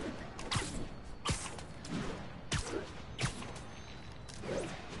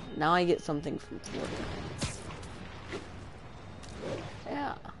 Now I get something from Fortnite.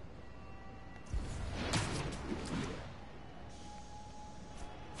 Yeah.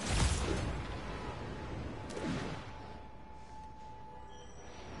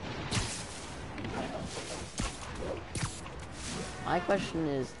 My question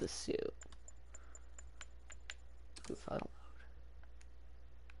is the suit. Oof, I don't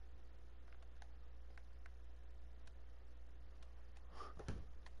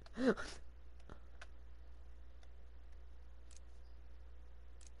know.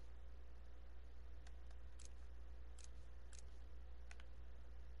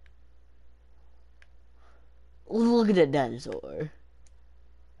 Look at that dinosaur.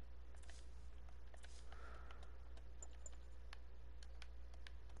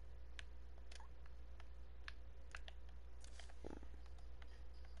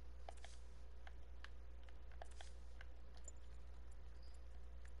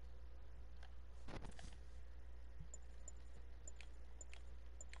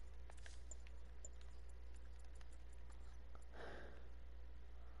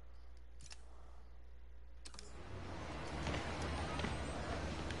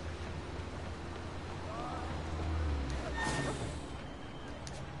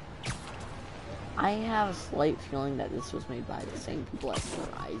 I have a slight feeling that this was made by the same people as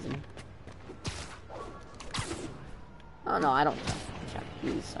Horizon. Oh no, I don't check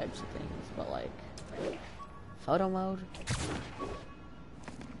these types of things, but like photo mode.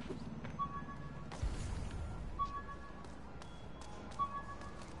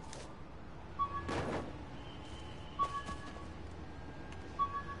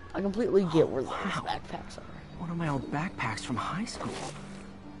 I completely get where those backpacks are. One of my old backpacks from high school.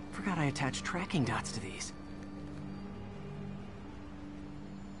 Forgot I attached tracking dots to these.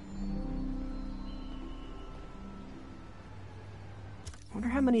 Wonder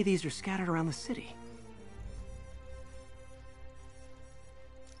how many of these are scattered around the city.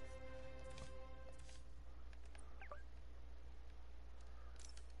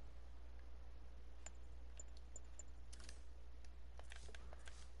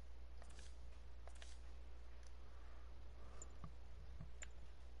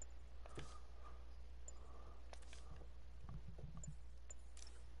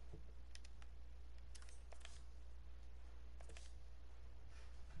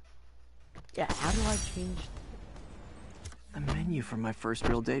 Yeah, how do I change? The menu from my first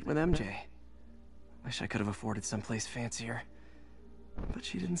real date with MJ. Wish I could have afforded someplace fancier. But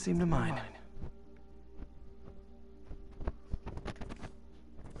she didn't seem to mind.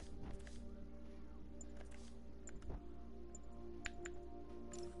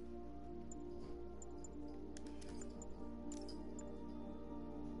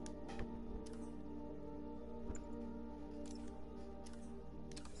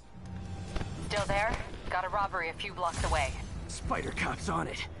 Still there? Got a robbery a few blocks away. Spider Cop's on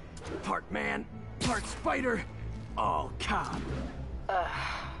it. Part man, part spider, all cop.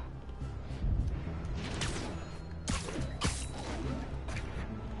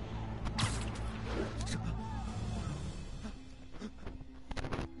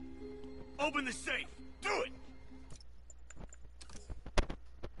 Open the safe! Do it!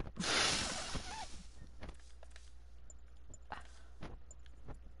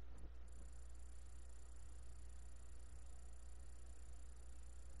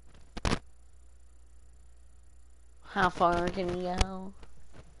 How far can you go?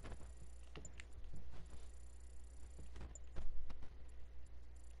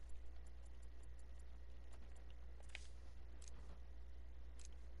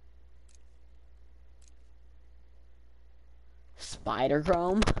 Spider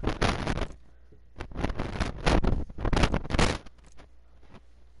Chrome?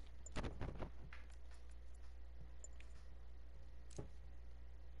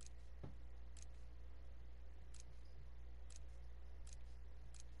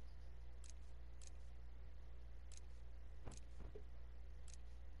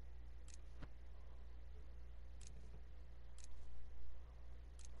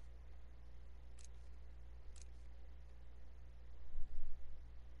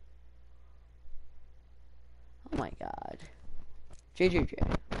 Oh my god. JJJ.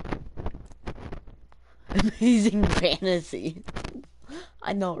 Amazing fantasy.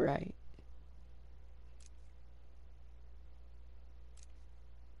 I know, right?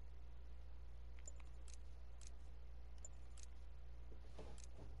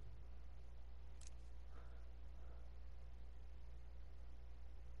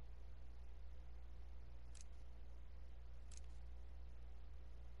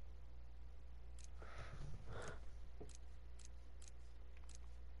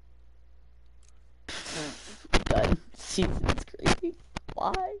 God, season's crazy.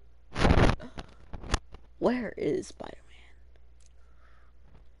 Why? Where is Spider-Man?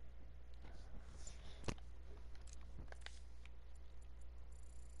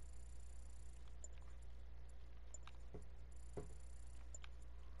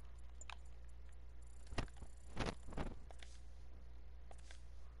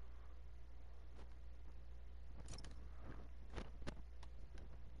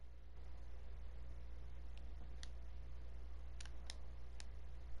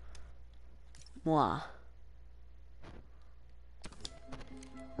 Moi.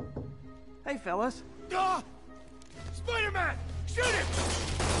 Hey, fellas. Ah! Spider-Man! Shoot him!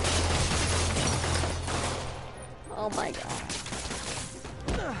 Oh my god.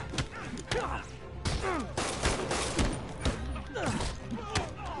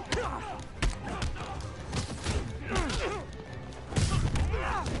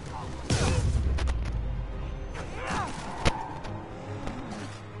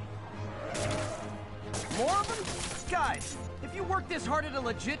 More of them? Guys, if you worked this hard at a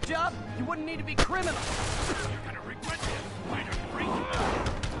legit job, you wouldn't need to be criminals. You're gonna regret this, spider freak!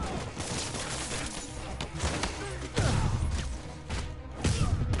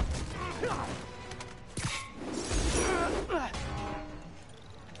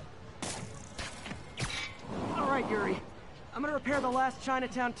 All right, Yuri. I'm gonna repair the last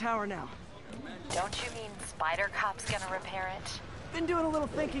Chinatown tower now. Don't you mean Spider Cop's gonna repair it? Been doing a little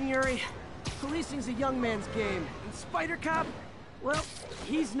thinking, Yuri. Policing's a young man's game, and Spider Cop, well,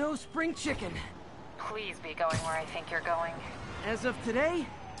 he's no spring chicken. Please be going where I think you're going. As of today,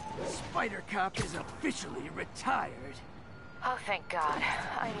 Spider Cop is officially retired. Oh, thank God.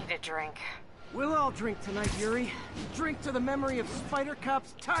 I need a drink. We'll all drink tonight, Yuri. Drink to the memory of Spider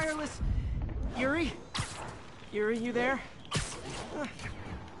Cop's tireless... Yuri? Yuri, you there?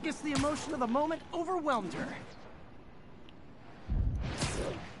 Guess the emotion of the moment overwhelmed her.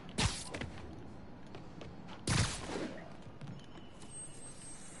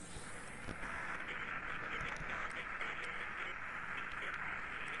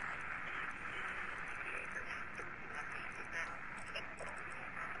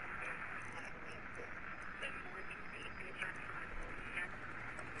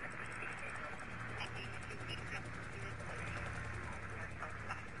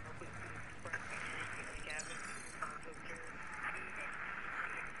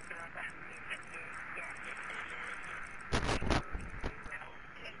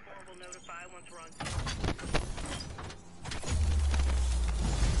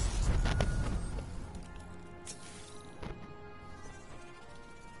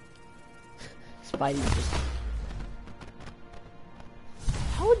 Spidey just...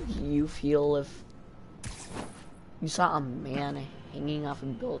 How would you feel if you saw a man hanging off a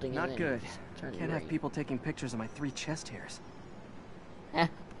building? Not and good. Can't Have people taking pictures of my 3 chest hairs. Eh.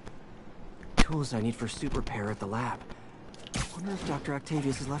 Tools I need for suit repair at the lab. Wonder if Dr.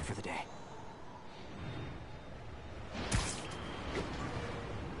 Octavius is left for the day.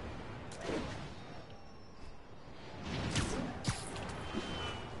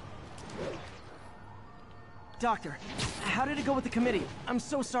 Doctor, how did it go with the committee? I'm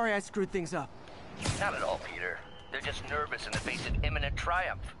so sorry I screwed things up. Not at all, Peter. They're just nervous in the face of imminent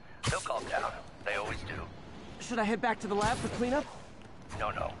triumph. They'll calm down. They always do. Should I head back to the lab for cleanup?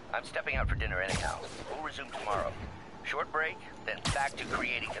 No. I'm stepping out for dinner anyhow. We'll resume tomorrow. Short break, then back to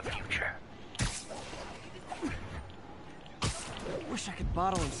creating the future. Wish I could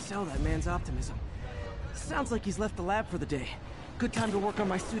bottle and sell that man's optimism. Sounds like he's left the lab for the day. Good time to work on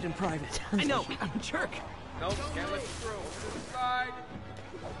my suit in private. I know, I'm a jerk. Nope, can't let you through. To the side.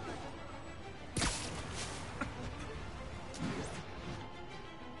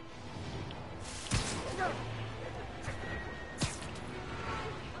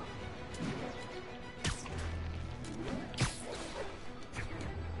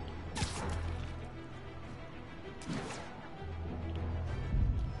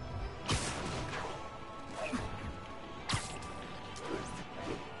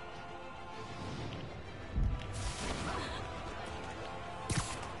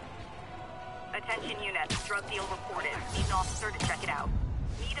 Attention units, drug deal reported. Need an officer to check it out.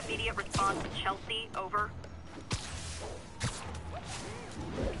 Need immediate response to Chelsea, over.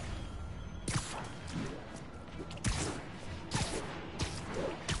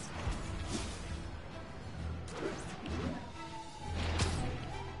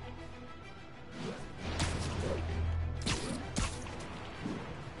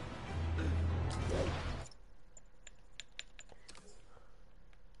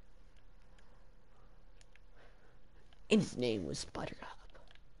 And his name was Buttercup.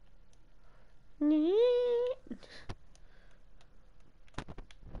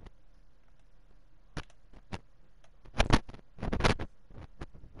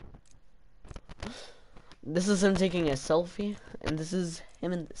 This is him taking a selfie, and this is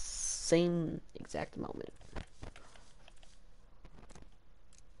him in the same exact moment.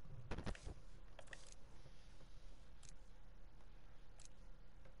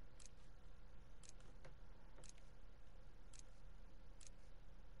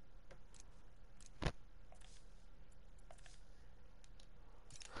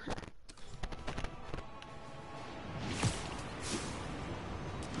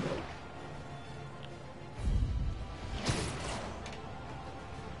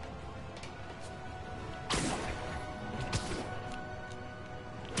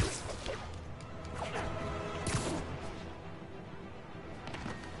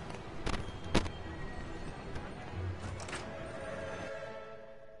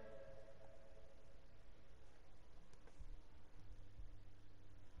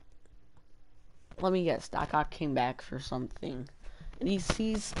 Let me guess, Doc Ock came back for something, and he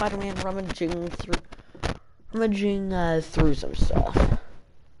sees Spider-Man rummaging through some stuff.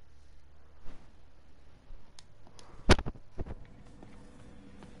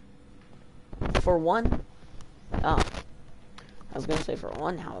 For one, I was gonna say for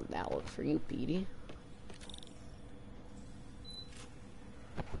one, how would that look for you, Petey?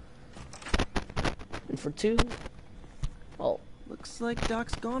 And for two, well, looks like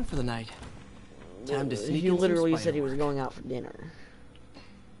Doc's gone for the night. Time to sneak he in literally some said he spider was going out for dinner.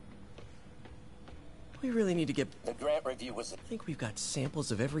 We really need to get... The grant review was... I think we've got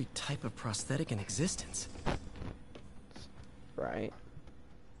samples of every type of prosthetic in existence. Right.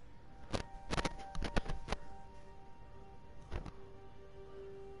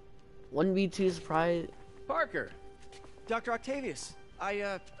 Wouldn't be too surprised. Parker! Dr. Octavius!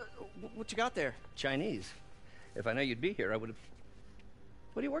 What you got there? Chinese. If I know you'd be here, I would have...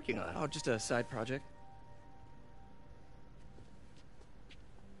 What are you working on? Oh, just a side project.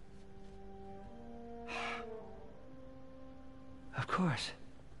 Of course.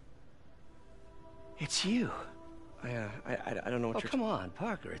 It's you. I don't know what Oh, you're... come on,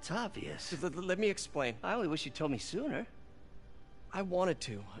 Parker. It's obvious. Let me explain. I only wish you'd told me sooner. I wanted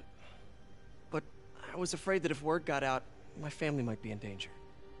to. But I was afraid that if word got out, my family might be in danger.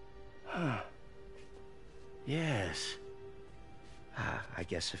 Huh. Yes. I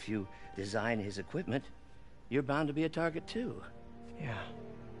guess if you design his equipment, you're bound to be a target too. Yeah.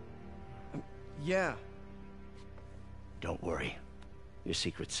 Yeah. Don't worry. Your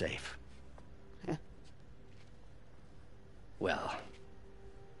secret's safe. Well,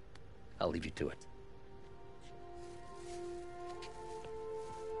 I'll leave you to it.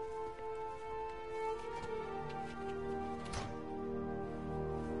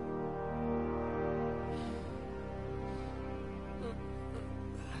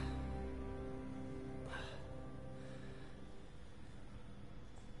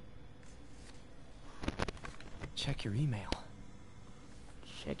 check your email.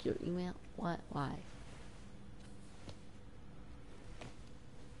 Check your email? What? Why?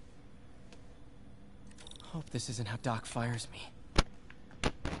 Hope this isn't how Doc fires me.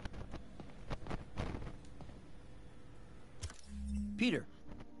 Peter,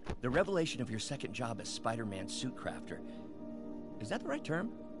 the revelation of your second job as Spider-Man suit crafter, is that the right term?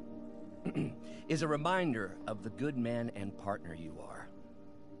 Is a reminder of the good man and partner you are.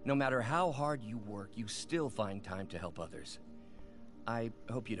 No matter how hard you work, you still find time to help others. I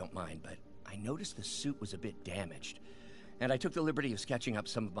hope you don't mind, but I noticed the suit was a bit damaged, and I took the liberty of sketching up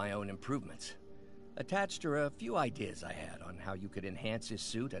some of my own improvements. Attached are a few ideas I had on how you could enhance his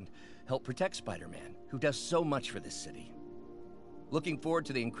suit and help protect Spider-Man, who does so much for this city. Looking forward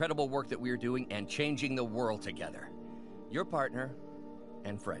to the incredible work that we are doing and changing the world together. Your partner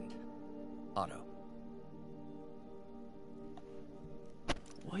and friend, Otto.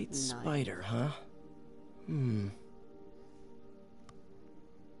 White spider, huh?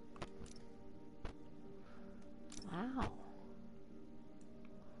 Wow.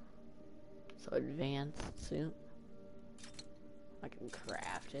 So advanced suit. I can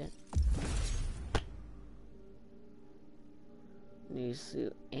craft it. New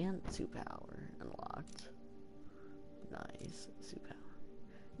suit and suit power unlocked. Nice. Suit power.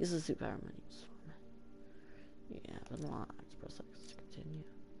 Use the suit power menus. Yeah, unlocked. Press X to continue.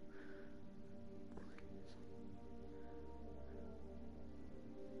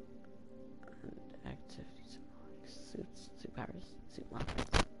 And activities unlocked. Suits, suit powers, suit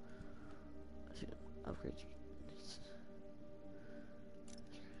models. Suit upgrades.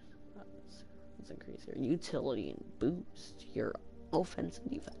 Let's increase your utility and boost your offense and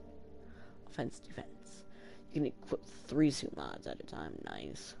defense. Defense. You can equip 3 suit mods at a time.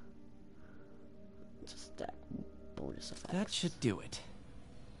 Nice. Just stack bonus effects. That should do it.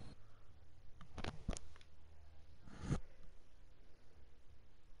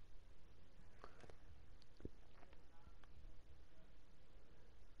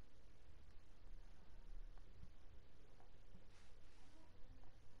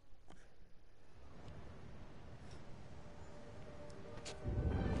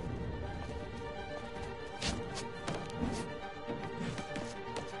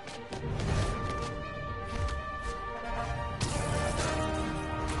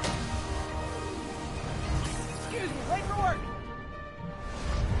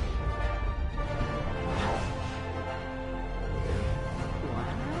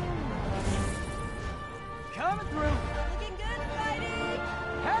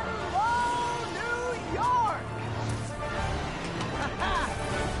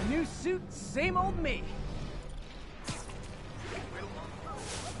 Same old me.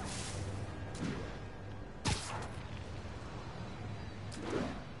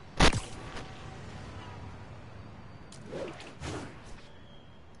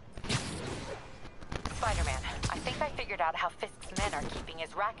 Spider-Man, I think I figured out how Fisk's men are keeping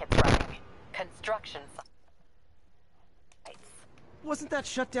his rackets running. Construction sites. Wasn't that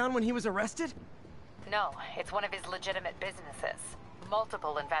shut down when he was arrested? No, it's one of his legitimate businesses.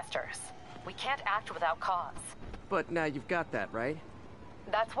 Multiple investors. We can't act without cause. But now you've got that, right?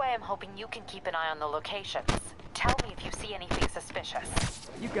 That's why I'm hoping you can keep an eye on the locations. Tell me if you see anything suspicious.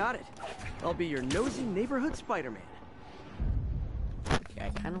 You got it. I'll be your nosy neighborhood Spider-Man. Okay, I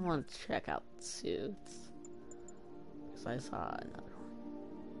kind of want to check out suits. Because I saw another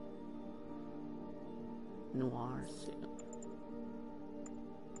one. Noir suit.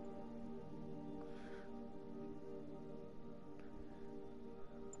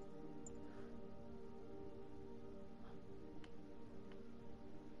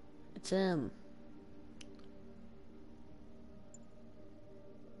 It's him.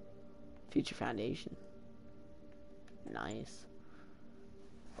 Future Foundation. Nice.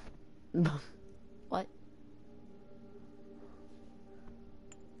 What?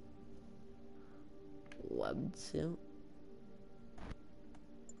 Webbed suit.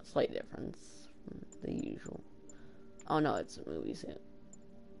 Slight difference from the usual. Oh no, it's a movie suit.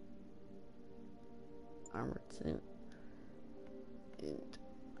 Armored suit. And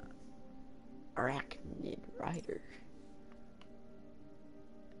Arachnid Rider.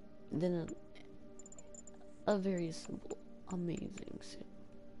 And then a very simple, amazing suit.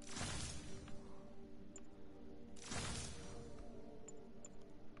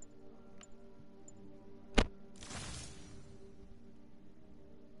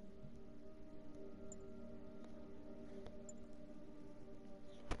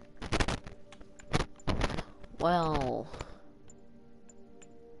 Well,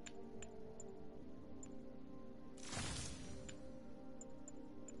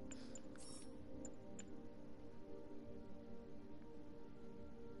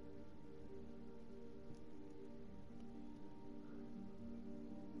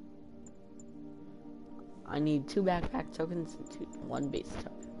 I need 2 backpack tokens and 1 base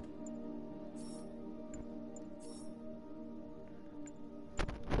token.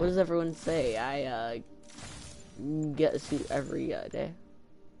 What does everyone say? I get a suit every day.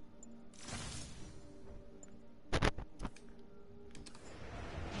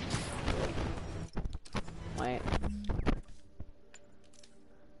 Wait.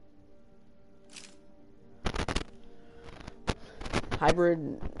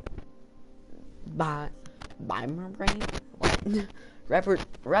 Hybrid Bimebrain? What?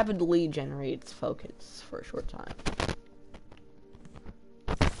 Rapidly generates focus for a short time.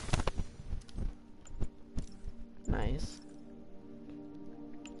 Nice.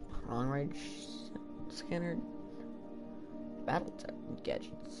 Long range scanner. Battle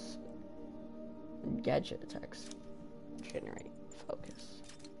gadgets. Gadget attacks generate focus.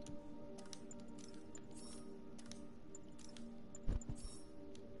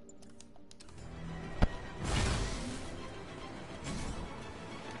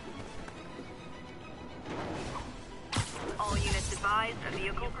 All units advised, a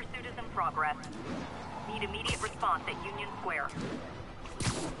vehicle pursuit is in progress. Need immediate response at Union Square.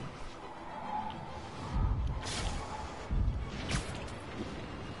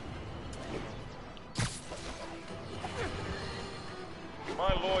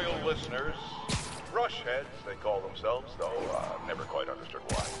 My loyal listeners, rushheads they call themselves, though I've never quite understood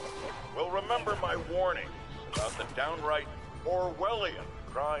why, will remember my warnings about the downright Orwellian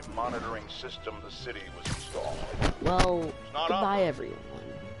crime monitoring system the city was installed. Well, goodbye everyone.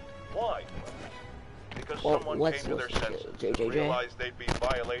 Why? Because someone came to their senses and realized they'd be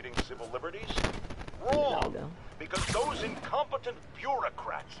violating civil liberties? Wrong! Because those incompetent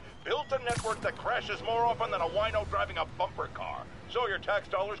bureaucrats built a network that crashes more often than a wino driving a bumper car. So your tax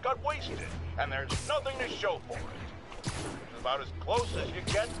dollars got wasted, and there's nothing to show for it. It's about as close as you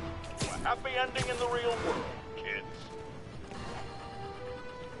get to a happy ending in the real world, kids.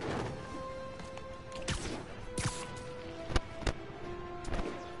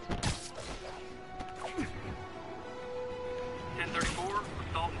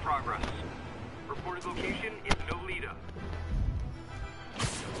 Assault in progress. Reported location is Nolita.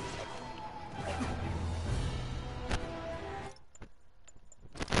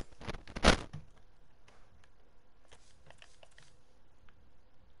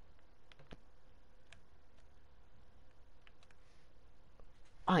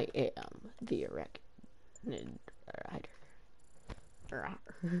 I am the Arachnid Rider.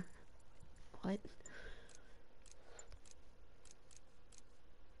 What?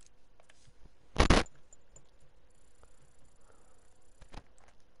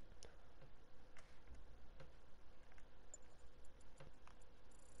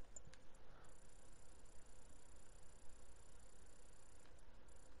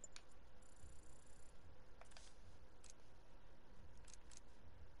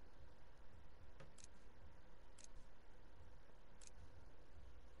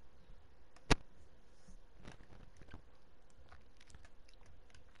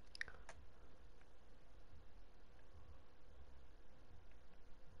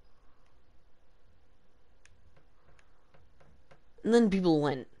 And then people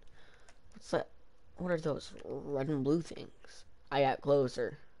went, what's that? What are those red and blue things? I got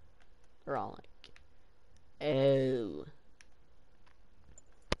closer. They're all like, oh.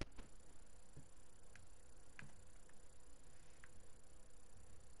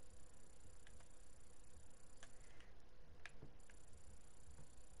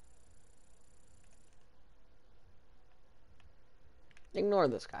 Ignore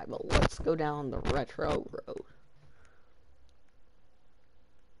this guy, but let's go down the retro road.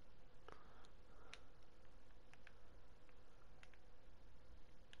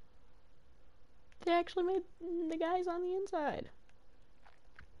 They actually made the guys on the inside.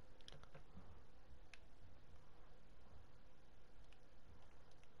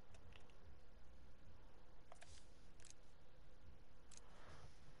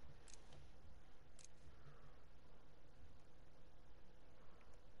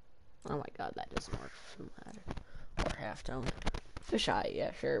 Oh my god, that doesn't work from that. Or halftone. Fisheye,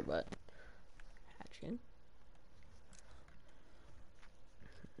 yeah, sure, but hatching.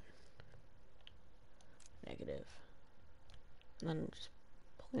 Negative. And then just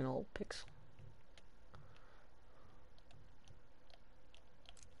plain old pixel.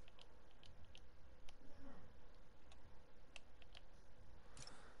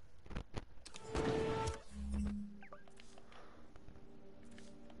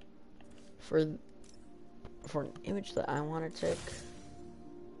 For an image that I want to take,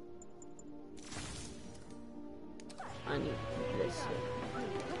 I need this.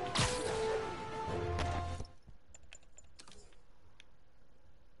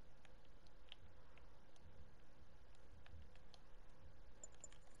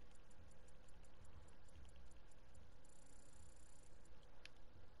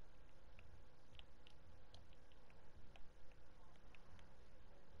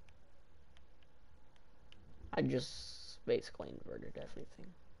 I just basically inverted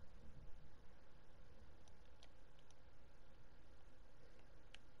everything.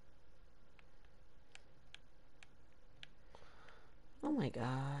 Oh my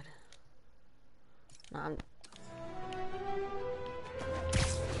god. I'm...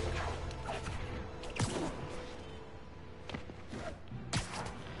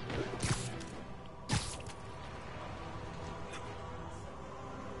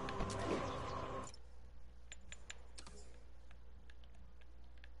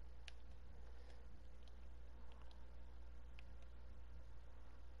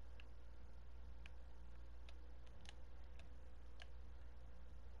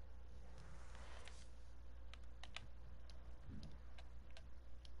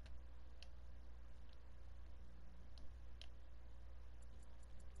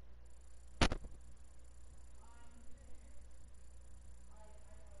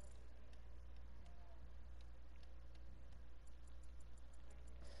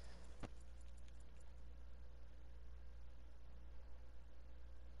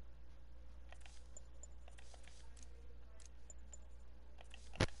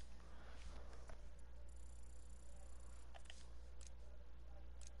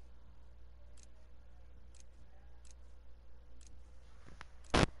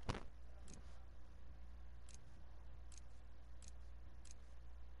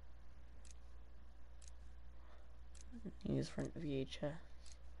 Use front VHS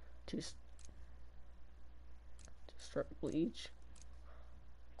to start bleach.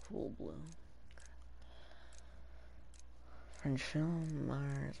 Cool blue. French film,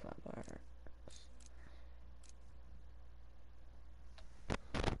 Mars, Barbara.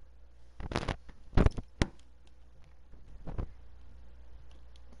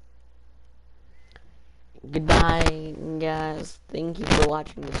 Goodbye, guys. Thank you for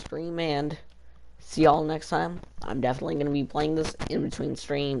watching the stream, and see y'all next time. I'm definitely going to be playing this in between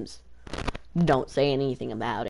streams. Don't say anything about it.